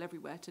pretty well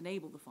everywhere to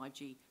enable the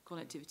 5G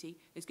connectivity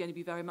is going to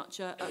be very much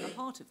a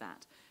part of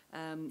that.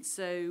 I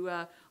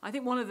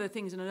think one of the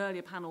things in an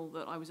earlier panel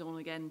that I was on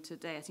again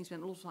today, I think I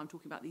spent a lot of time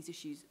talking about these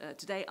issues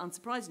today,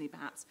 unsurprisingly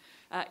perhaps,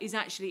 is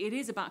actually it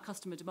is about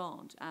customer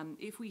demand.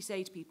 If we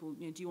say to people,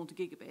 do you want a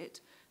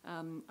gigabit?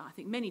 I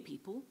think many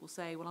people will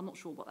say, well, I'm not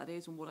sure what that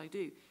is and what I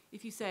do.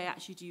 If you say,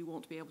 actually, do you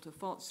want to be able to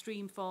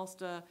stream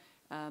faster,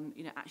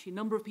 actually a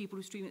number of people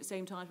who stream at the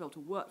same time to be able to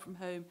work from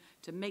home,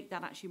 to make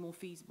that actually more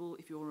feasible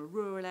if you're in a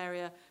rural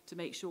area, to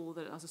make sure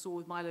that, as I saw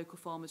with my local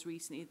farmers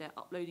recently, they're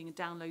uploading and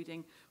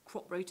downloading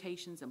crop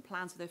rotations and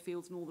plans for their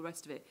fields and all the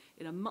rest of it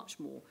in a much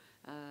more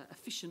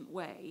efficient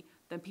way,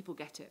 then people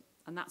get it.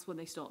 And that's when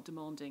they start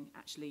demanding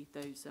actually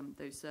those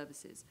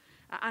services.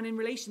 And in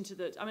relation to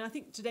that, I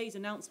think today's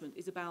announcement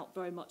is about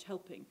very much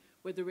helping,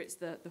 whether it's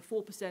the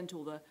 4%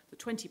 or the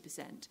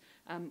 20%.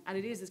 And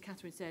it is, as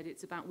Catherine said,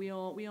 it's about we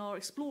are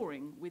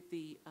exploring with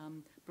the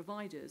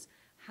providers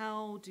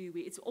how do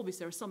we. It's obvious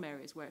there are some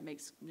areas where it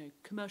makes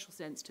commercial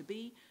sense to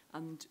be,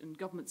 and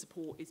government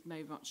support is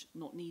very much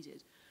not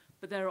needed.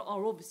 But there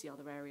are obviously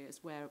other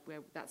areas where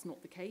that's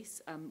not the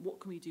case.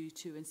 What can we do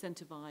to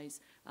incentivise?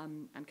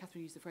 And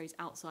Catherine used the phrase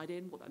 "outside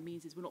in." What that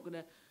means is we're not going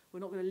to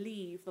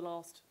leave the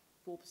last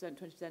 4%,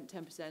 20%,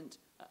 10%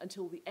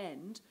 until the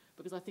end,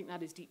 because I think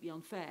that is deeply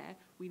unfair.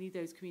 We need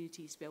those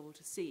communities to be able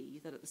to see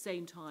that at the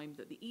same time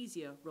that the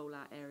easier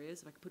rollout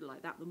areas, if I can put it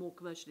like that, the more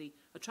commercially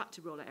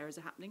attractive rollout areas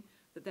are happening,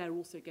 that they're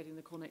also getting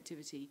the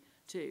connectivity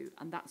too.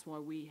 And that's why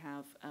we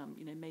have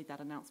made that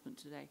announcement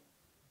today.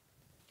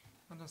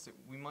 Fantastic.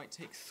 We might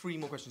take 3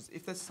 more questions.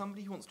 If there's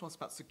somebody who wants to ask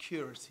about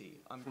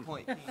security, I'm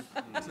quite keen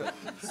to...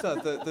 Sir,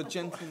 the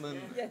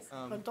gentleman... Yes.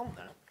 I've done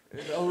that.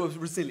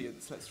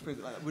 Resilience, let's phrase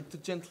it like that. With the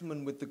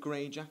gentleman with the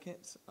grey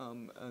jacket,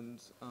 and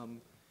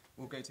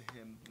we'll go to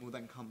him. We'll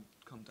then come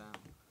down.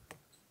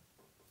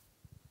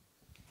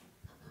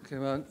 Okay,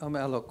 well, I'm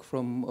Alok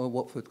from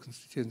Watford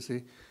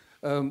constituency.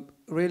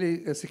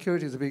 Really,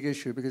 security is a big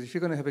issue, because if you're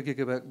going to have a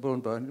gigabit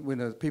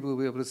broadband, people will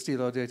be able to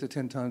steal our data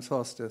 10 times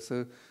faster.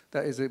 So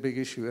that is a big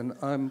issue. And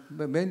I'm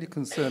mainly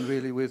concerned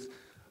really with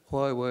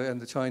Huawei and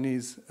the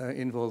Chinese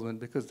involvement,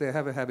 because they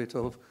have a habit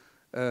of,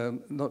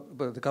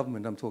 but the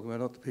government I'm talking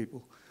about, not the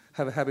people,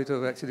 have a habit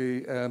of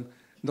actually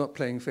not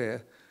playing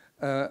fair.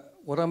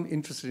 What I'm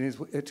interested in is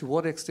to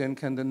what extent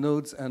can the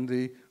nodes and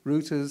the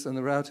routers and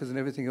the routers and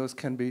everything else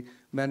can be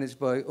managed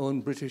by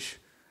own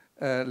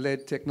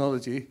British-led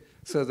technology,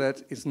 so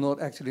that it's not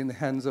actually in the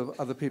hands of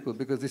other people,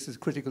 because this is a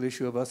critical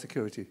issue of our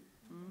security.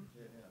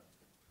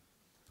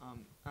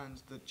 And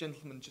the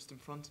gentleman just in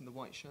front in the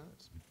white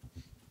shirt.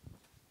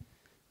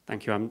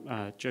 Thank you. I'm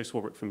Joe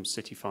Swarbrick from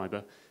City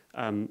Fibre.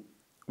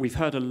 We've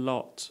heard a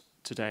lot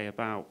today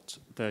about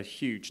the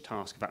huge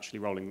task of actually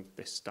rolling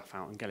this stuff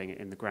out and getting it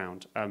in the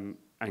ground, and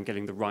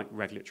getting the right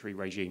regulatory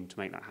regime to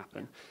make that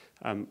happen.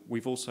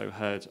 We've also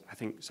heard, I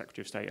think,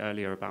 Secretary of State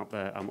earlier about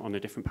on a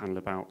different panel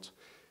about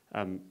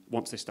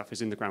once this stuff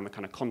is in the ground, the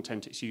kind of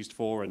content it's used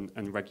for,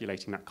 and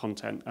regulating that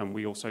content. And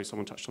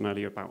someone touched on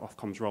earlier about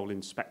Ofcom's role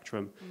in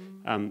spectrum.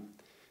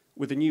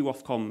 With the new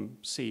Ofcom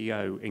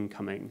CEO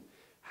incoming,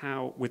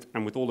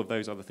 with all of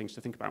those other things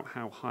to think about,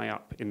 how high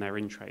up in their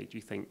in-trade do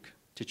you think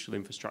digital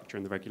infrastructure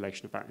and the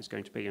regulation of that is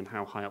going to be, and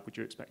how high up would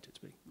you expect it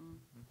to be?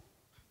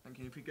 Thank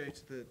you. If we go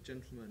to the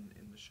gentleman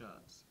in the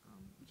shirt,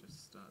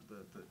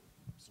 the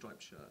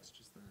striped shirt,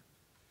 just there.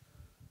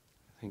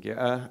 Thank you.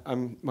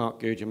 I'm Mark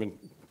Goodge. I'm a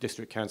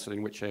district councillor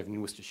in Wychavon in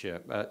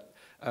Worcestershire.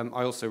 I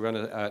also run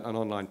an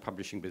online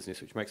publishing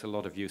business which makes a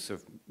lot of use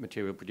of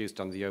material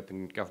produced under the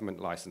Open Government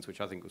Licence,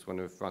 which I think was one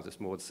of Francis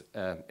Maude's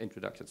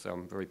introductions, so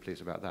I'm very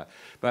pleased about that.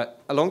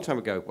 But a long time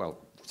ago,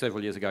 well,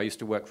 several years ago, I used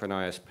to work for an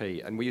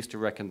ISP, and we used to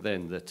reckon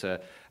then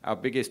that our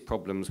biggest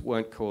problems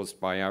weren't caused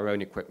by our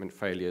own equipment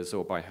failures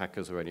or by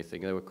hackers or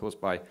anything. They were caused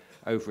by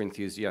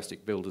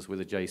over-enthusiastic builders with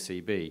a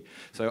JCB.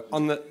 So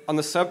on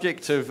the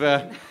subject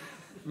of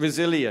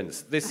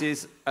resilience, this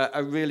is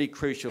a really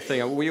crucial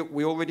thing.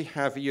 We already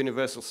have a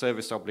universal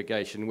service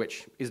obligation,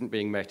 which isn't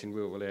being met in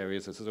rural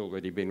areas, as has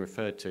already been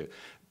referred to,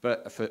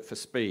 but for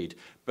speed.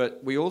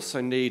 But we also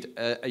need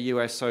a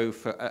USO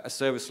for a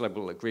service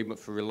level agreement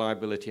for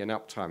reliability and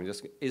uptime.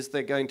 Is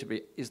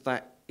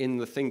that in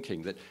the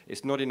thinking that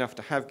it's not enough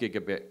to have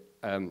gigabit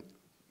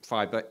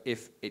fibre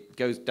if it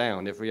goes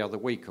down every other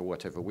week or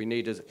whatever? We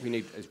need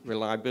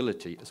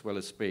reliability as well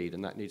as speed,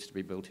 and that needs to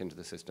be built into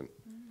the system.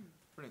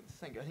 Brilliant,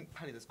 thank you. I think,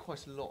 Paddy, there's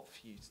quite a lot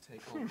for you to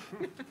take on.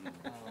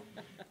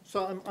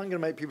 So I'm going to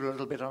make people a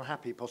little bit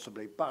unhappy,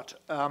 possibly. But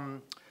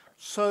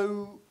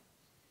so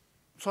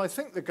I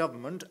think the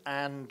government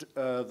and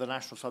the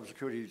National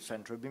Cybersecurity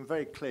Centre have been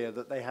very clear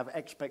that they have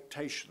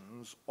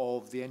expectations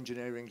of the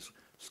engineering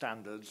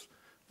standards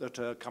that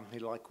a company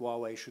like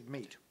Huawei should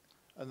meet,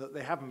 and that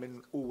they haven't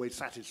been always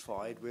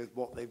satisfied with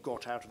what they've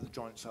got out of the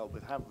joint sale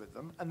we have with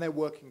them, and they're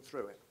working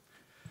through it.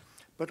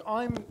 But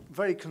I'm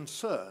very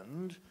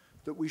concerned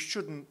that we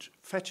shouldn't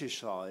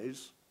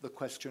fetishize the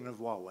question of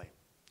Huawei.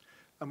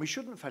 And we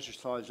shouldn't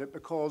fetishize it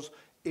because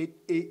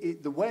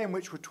the way in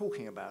which we're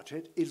talking about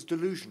it is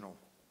delusional.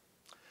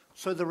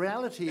 So the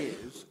reality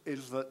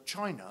is that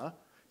China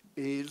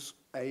is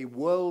a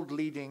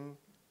world-leading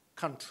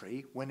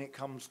country when it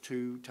comes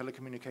to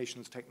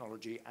telecommunications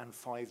technology and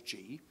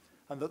 5G,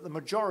 and that the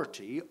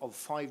majority of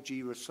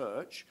 5G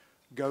research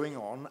going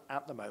on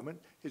at the moment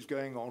is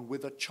going on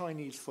with a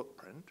Chinese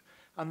footprint,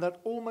 and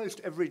that almost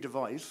every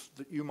device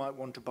that you might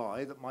want to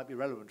buy that might be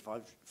relevant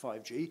to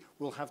 5G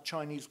will have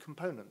Chinese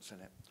components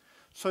in it.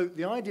 So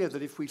the idea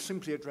that if we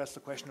simply address the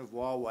question of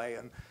Huawei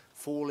and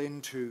fall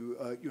into,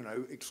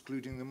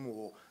 excluding them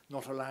or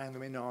not allowing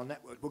them in our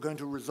network, we're going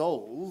to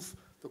resolve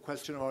the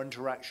question of our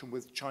interaction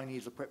with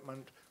Chinese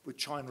equipment, with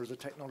China as a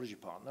technology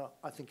partner,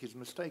 I think is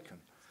mistaken.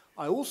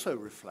 I also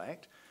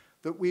reflect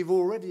that we've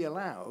already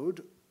allowed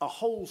a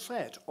whole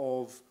set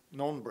of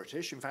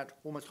non-British, in fact,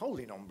 almost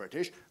wholly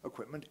non-British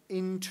equipment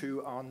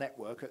into our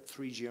network at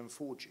 3G and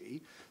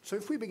 4G. So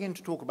if we begin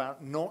to talk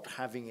about not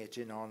having it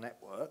in our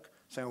network,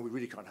 saying, oh, we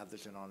really can't have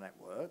this in our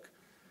network,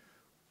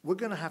 we're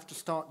going to have to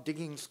start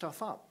digging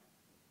stuff up.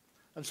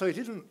 And so it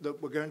isn't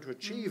that we're going to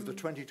achieve the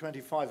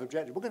 2025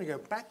 objective. We're going to go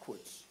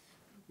backwards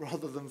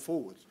rather than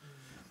forwards.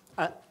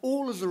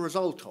 All as a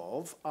result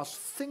of us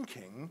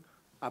thinking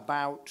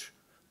about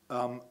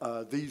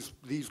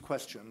these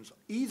questions,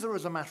 either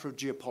as a matter of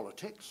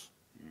geopolitics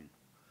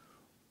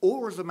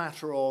or as a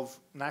matter of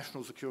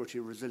national security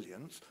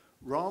resilience,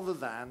 rather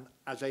than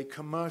as a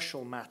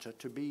commercial matter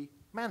to be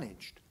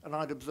managed. And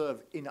I'd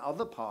observe in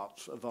other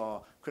parts of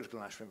our critical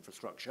national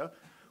infrastructure,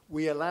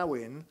 we allow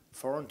in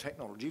foreign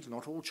technologies,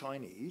 not all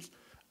Chinese,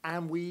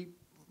 and we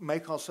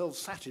make ourselves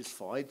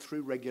satisfied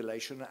through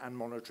regulation and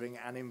monitoring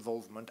and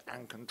involvement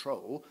and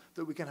control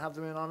that we can have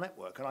them in our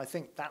network. And I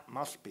think that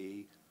must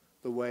be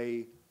the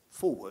way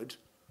forward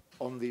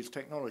on these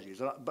technologies.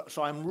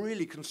 So I'm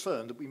really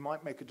concerned that we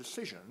might make a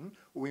decision,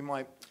 or we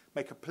might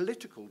make a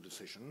political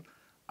decision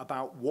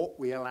about what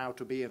we allow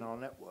to be in our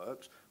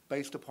networks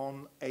based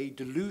upon a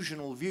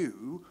delusional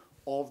view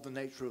of the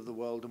nature of the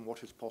world and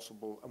what is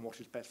possible and what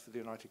is best for the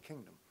United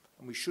Kingdom.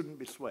 And we shouldn't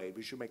be swayed.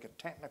 We should make a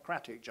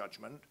technocratic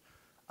judgment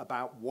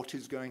about what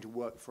is going to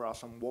work for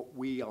us and what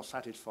we are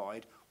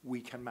satisfied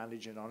we can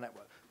manage in our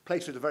network.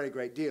 Places a very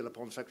great deal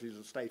upon Secretaries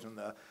of State and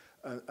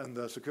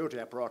the security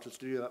apparatus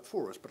to do that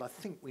for us, but I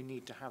think we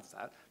need to have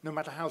that, no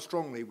matter how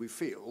strongly we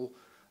feel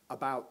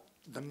about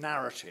the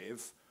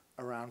narrative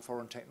around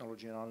foreign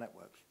technology in our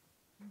networks.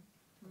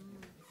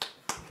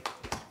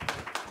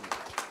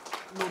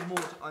 Lord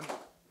Maude, I'm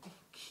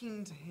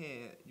keen to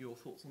hear your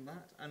thoughts on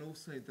that, and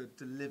also the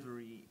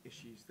delivery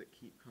issues that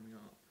keep coming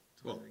up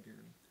time and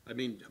again. I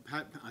mean,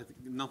 I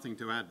think nothing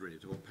to add really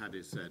to what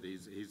Paddy said.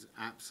 He's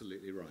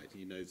absolutely right.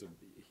 He knows a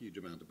huge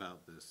amount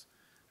about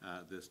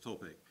this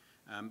topic.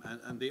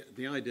 And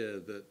the idea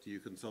that you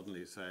can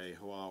suddenly say,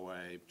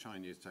 Huawei,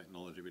 Chinese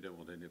technology, we don't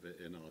want any of it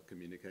in our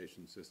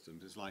communication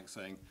systems, is like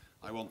saying,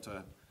 I want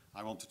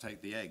to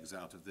take the eggs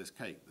out of this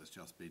cake that's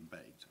just been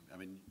baked. I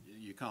mean,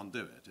 you can't do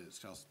it. It's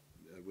just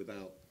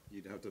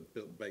you'd have to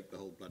bake the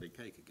whole bloody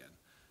cake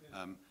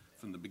again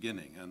from the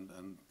beginning,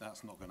 and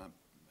that's not going to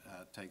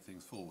take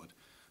things forward.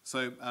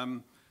 So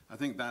I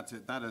think that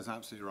is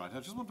absolutely right. I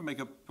just want to make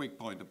a quick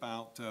point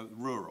about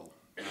rural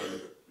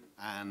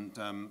and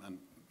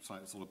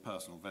sort of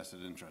personal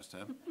vested interest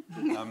here.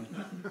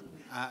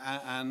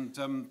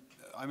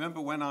 I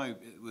remember when I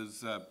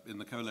was in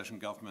the coalition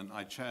government,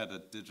 I chaired a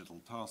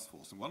digital task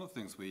force, and one of the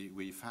things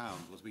we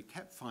found was we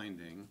kept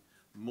finding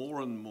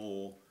more and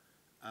more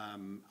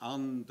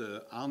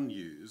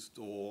unused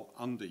or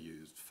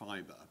underused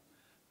fibre,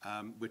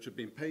 which had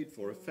been paid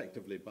for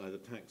effectively by the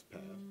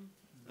taxpayer,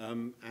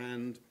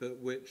 but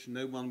which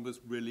no one was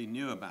really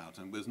knew about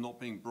and was not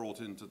being brought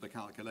into the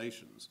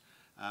calculations.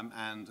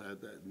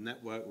 The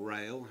Network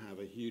Rail have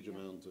a huge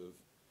amount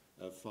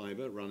of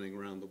fibre running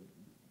around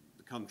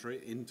the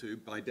country into,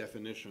 by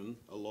definition,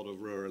 a lot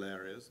of rural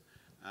areas.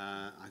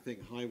 I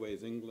think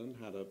Highways England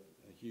had a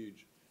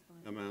huge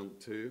amount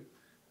too.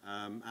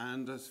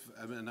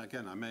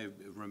 Again, I may have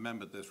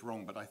remembered this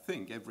wrong, but I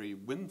think every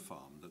wind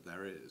farm that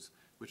there is,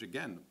 which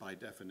again, by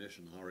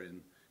definition, are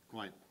in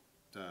quite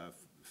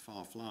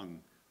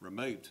far-flung,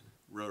 remote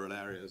rural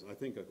areas, I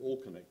think are all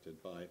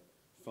connected by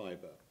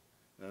fibre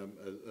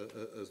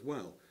as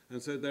well.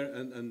 And so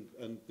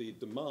and the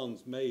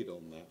demands made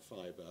on that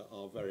fibre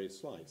are very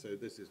slight. So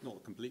this is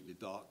not completely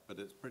dark, but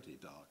it's pretty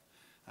dark.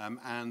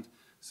 And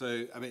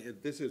so, I mean,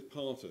 this is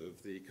part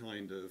of the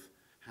kind of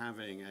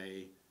having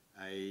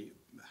a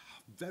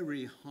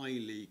very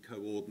highly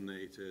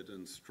coordinated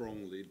and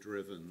strongly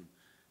driven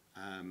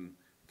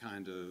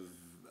kind of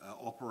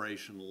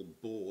operational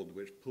board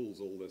which pulls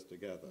all this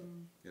together.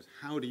 Yes,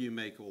 how do you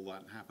make all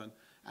that happen?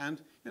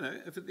 And, you know,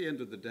 if at the end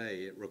of the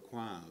day it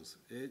requires,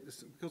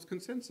 because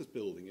consensus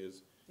building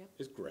is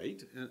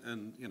great,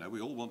 and, you know,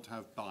 we all want to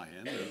have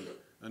buy-in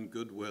and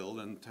goodwill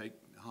and take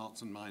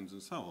hearts and minds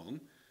and so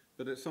on,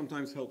 but it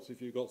sometimes helps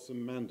if you've got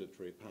some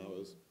mandatory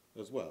powers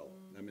as well.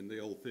 I mean, the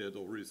old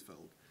Theodore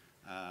Roosevelt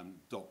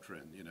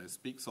doctrine, you know,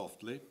 speak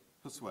softly,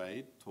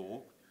 persuade,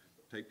 talk,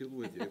 take people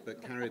with you,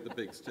 but carry the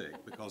big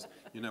stick, because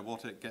you know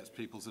what, it gets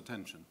people's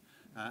attention.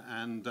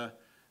 And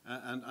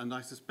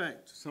I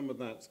suspect some of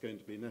that's going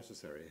to be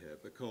necessary here,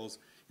 because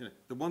you know,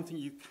 the one thing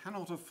you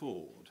cannot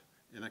afford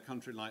in a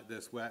country like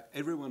this, where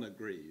everyone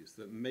agrees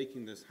that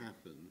making this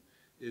happen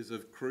is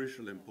of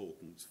crucial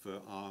importance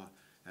for our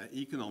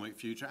economic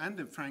future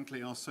and,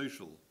 frankly, our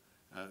social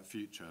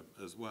future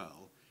as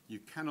well. You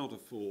cannot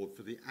afford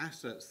for the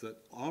assets that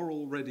are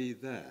already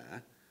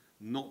there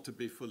not to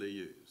be fully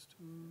used.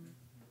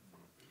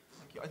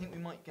 Thank you. I think we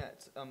might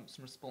get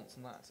some response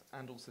on that,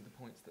 and also the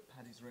points that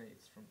Paddy's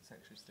raised from the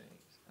Secretary of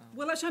State.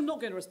 Well, actually, I'm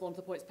not going to respond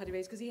to the points Paddy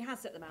raised, because he has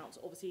set them out,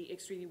 obviously,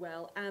 extremely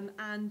well.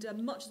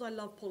 Much as I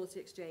love policy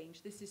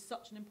exchange, this is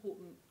such an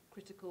important,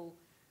 critical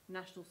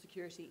national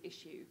security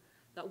issue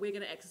that we're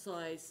going to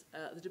exercise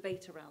the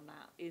debate around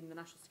that in the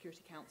National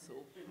Security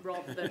Council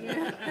rather than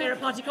here at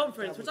party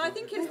conference, which I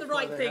think is the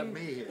right thing.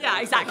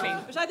 Yeah, exactly.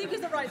 Which I think is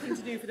the right thing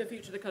to do for the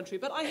future of the country.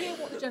 But I hear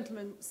what the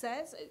gentleman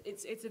says.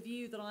 It's a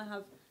view that I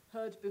have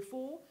heard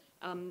before.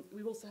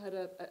 We've also heard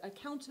a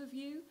counter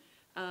view,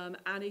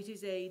 and it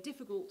is a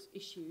difficult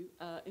issue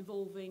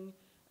involving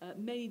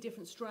many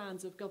different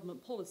strands of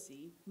government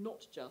policy,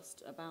 not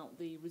just about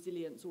the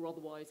resilience or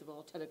otherwise of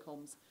our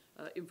telecoms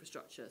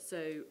infrastructure.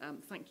 So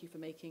thank you for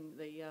making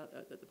the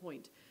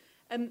point.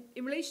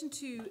 In relation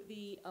to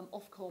the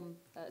Ofcom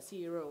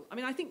CEO role, I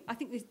mean, I think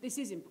this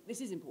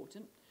is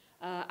important,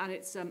 and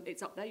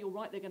it's up there. You're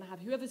right. They're going to have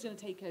whoever's going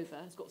to take over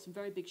has got some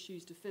very big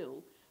shoes to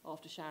fill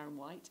after Sharon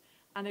White,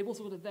 and they've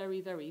also got a very,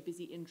 very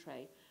busy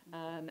in-tray.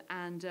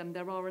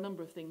 There are a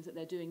number of things that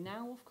they're doing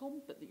now,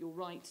 Ofcom, but that you're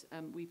right,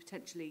 we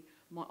potentially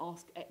might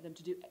ask them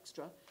to do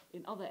extra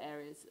in other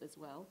areas as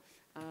well.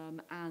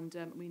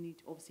 We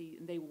need, obviously,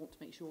 and they want to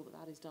make sure that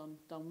that is done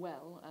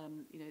well.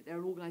 You know, they're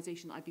an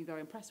organisation that I've been very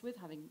impressed with,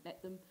 having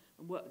met them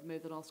and worked with them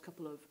over the last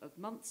couple of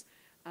months.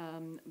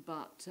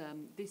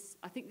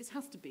 I think this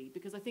has to be,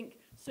 because I think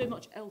so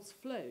much else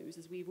flows,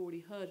 as we've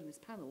already heard in this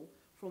panel,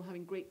 from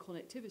having great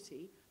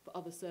connectivity for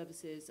other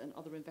services and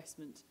other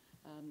investment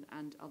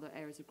and other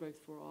areas of growth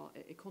for our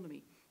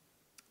economy.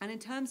 And in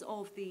terms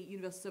of the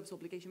universal service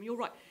obligation, I mean, you're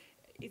right,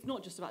 it's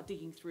not just about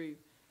digging through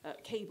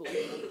cables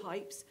or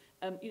pipes.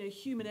 You know,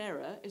 human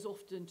error is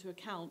often to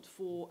account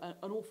for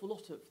an awful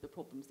lot of the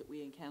problems that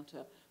we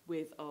encounter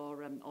with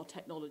our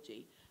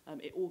technology.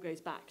 It all goes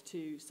back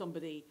to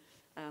somebody.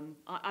 I'm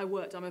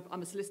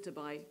a solicitor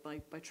by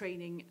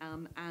training,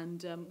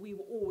 and we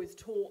were always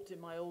taught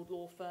in my old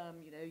law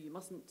firm, you know, you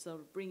mustn't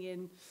sort of bring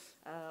in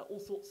all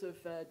sorts of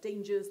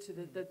dangers to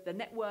the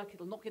network.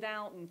 It'll knock it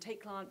out and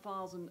take client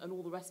files and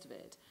all the rest of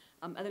it.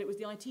 And then it was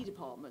the IT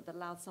department that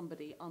allowed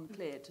somebody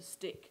uncleared to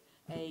stick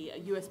a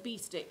USB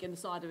stick in the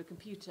side of a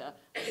computer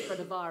and spread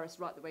a virus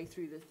right the way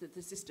through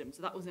the system.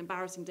 So that was an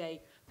embarrassing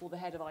day for the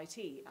head of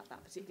IT at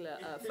that particular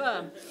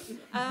firm.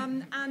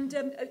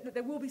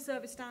 There will be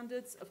service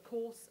standards, of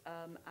course,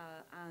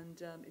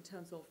 in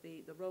terms of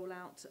the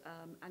rollout.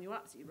 And you're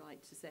absolutely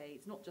right to say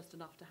it's not just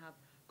enough to have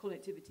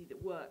connectivity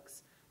that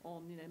works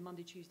on, you know,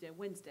 Monday, Tuesday and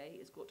Wednesday.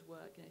 It's got to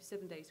work, you know,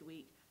 7 days a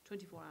week,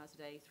 24 hours a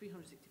day,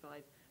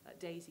 365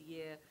 days a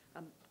year,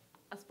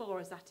 as far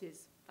as that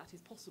is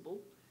possible.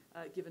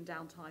 Given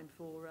downtime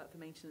for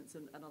maintenance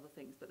and other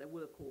things, but there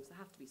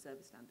have to be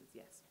service standards,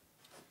 yes.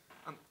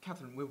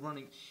 Catherine, we're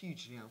running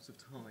hugely out of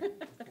time,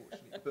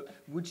 unfortunately, but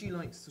would you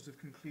like to sort of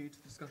conclude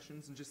the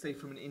discussions and just say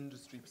from an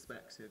industry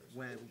perspective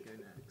where we go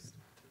next?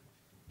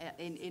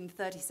 in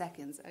 30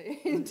 seconds.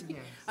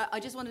 I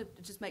just wanted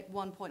to just make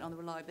one point on the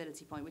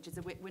reliability point, which is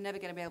that we're never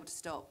going to be able to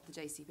stop the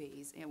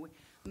JCBs. You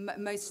know,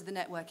 most of the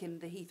network in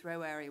the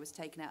Heathrow area was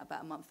taken out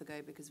about a month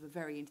ago because of a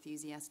very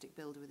enthusiastic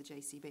builder with the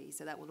JCB,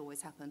 so that will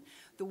always happen.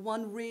 The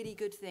one really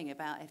good thing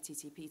about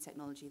FTTP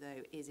technology,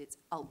 though, is it's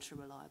ultra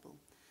reliable.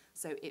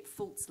 So it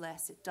faults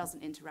less, it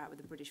doesn't interact with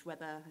the British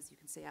weather, as you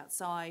can see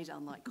outside,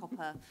 unlike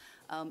copper.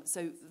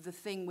 So the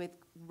thing with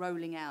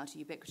rolling out a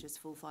ubiquitous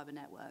full fibre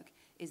network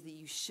is that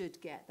you should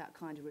get that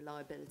kind of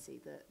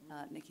reliability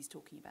that Nicky's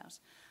talking about.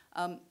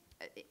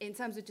 In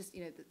terms of just,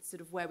 you know, the,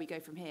 sort of where we go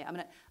from here, I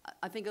mean,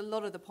 I think a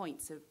lot of the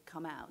points have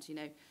come out, you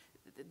know.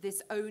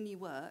 This only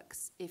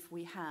works if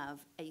we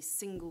have a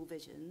single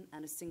vision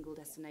and a single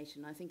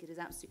destination. I think it is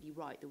absolutely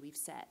right that we've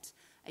set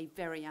a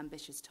very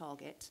ambitious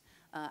target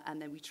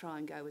and then we try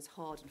and go as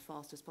hard and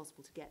fast as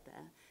possible to get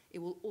there. It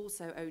will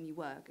also only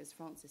work, as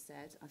Francis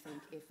said, I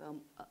think, if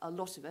a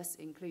lot of us,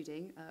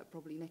 including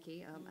probably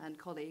Nicky and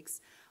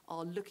colleagues,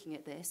 are looking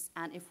at this,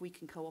 and if we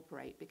can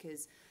cooperate,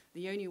 because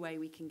the only way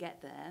we can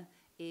get there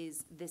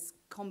is this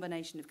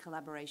combination of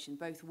collaboration,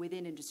 both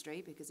within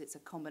industry, because it's a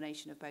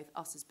combination of both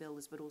us as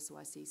builders, but also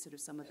I see sort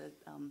of some of the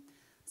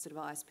sort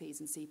of ISPs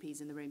and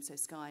CPs in the room, so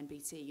Sky and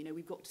BT. You know,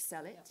 we've got to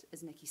sell it,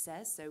 as Nicky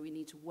says, so we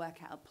need to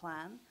work out a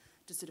plan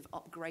to sort of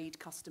upgrade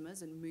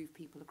customers and move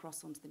people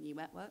across onto the new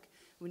network.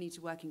 We need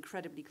to work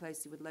incredibly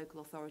closely with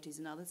local authorities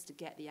and others to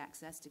get the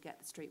access, to get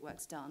the street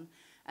works done,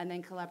 and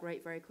then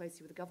collaborate very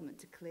closely with the government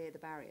to clear the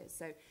barriers.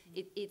 So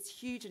it's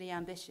hugely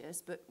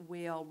ambitious, but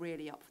we are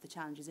really up for the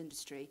challenge as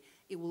industry.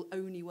 It will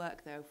only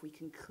work, though, if we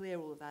can clear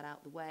all of that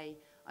out the way.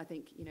 I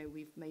think, you know,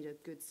 we've made a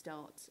good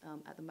start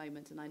at the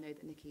moment, and I know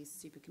that Nicky's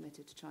super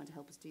committed to trying to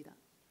help us do that.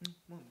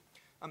 Well,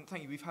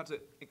 thank you. We've had an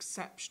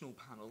exceptional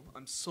panel.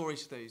 I'm sorry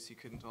to those who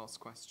couldn't ask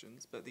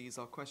questions, but these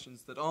are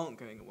questions that aren't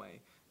going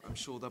away. I'm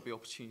sure there'll be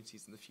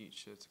opportunities in the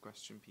future to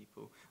question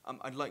people.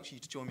 I'd like you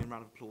to join me in a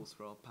round of applause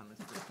for our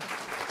panellists.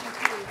 Thank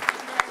you.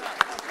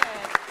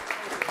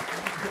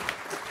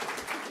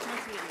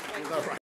 Thank you very much. Okay.